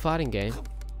never played a fighting game,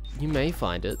 you may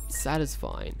find it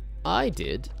satisfying. I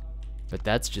did, but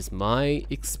that's just my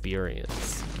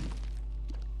experience.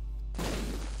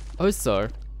 Also,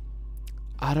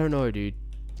 I don't know, dude.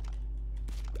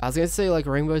 I was gonna say like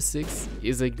Rainbow Six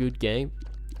is a good game,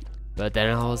 but then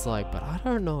I was like, but I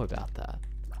don't know about that.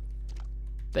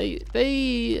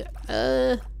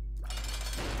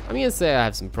 I'm gonna say I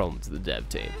have some problems with the dev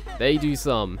team. They do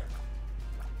some.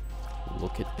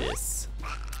 Look at this.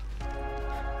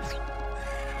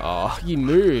 Oh, he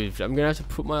moved. I'm gonna have to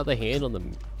put my other hand on the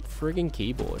friggin'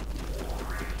 keyboard.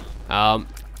 Okay,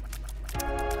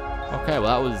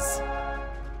 well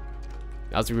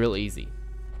that was real easy.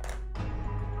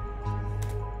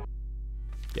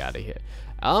 Get out of here.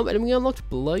 And we unlocked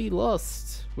Bloody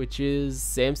Lust, which is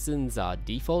Samson's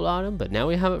default item, but now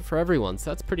we have it for everyone,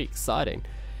 so that's pretty exciting.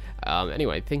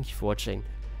 Anyway, thank you for watching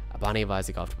Binding of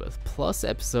Issac Afterbirth Plus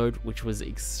episode, which was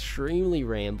extremely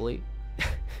rambly.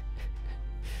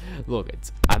 Look,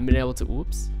 I haven't been able to,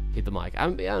 whoops, hit the mic.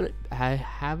 I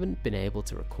haven't been able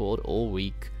to record all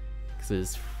week because of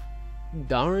this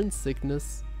darn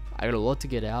sickness. I got a lot to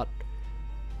get out.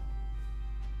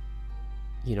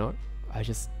 You know,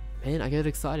 man, I get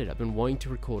excited. I've been wanting to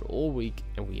record all week,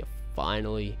 and we are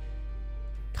finally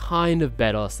kind of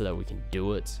better so that we can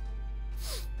do it.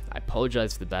 I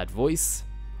apologize for the bad voice.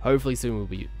 Hopefully soon we'll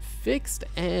be fixed,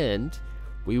 and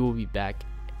we will be back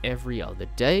every other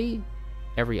day,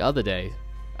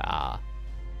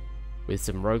 with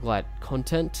some roguelite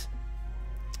content.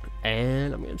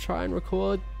 And I'm going to try and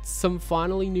record some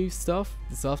finally new stuff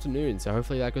this afternoon, so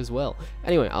hopefully that goes well.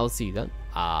 Anyway, I'll see you then.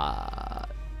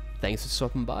 Thanks for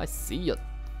stopping by. See ya.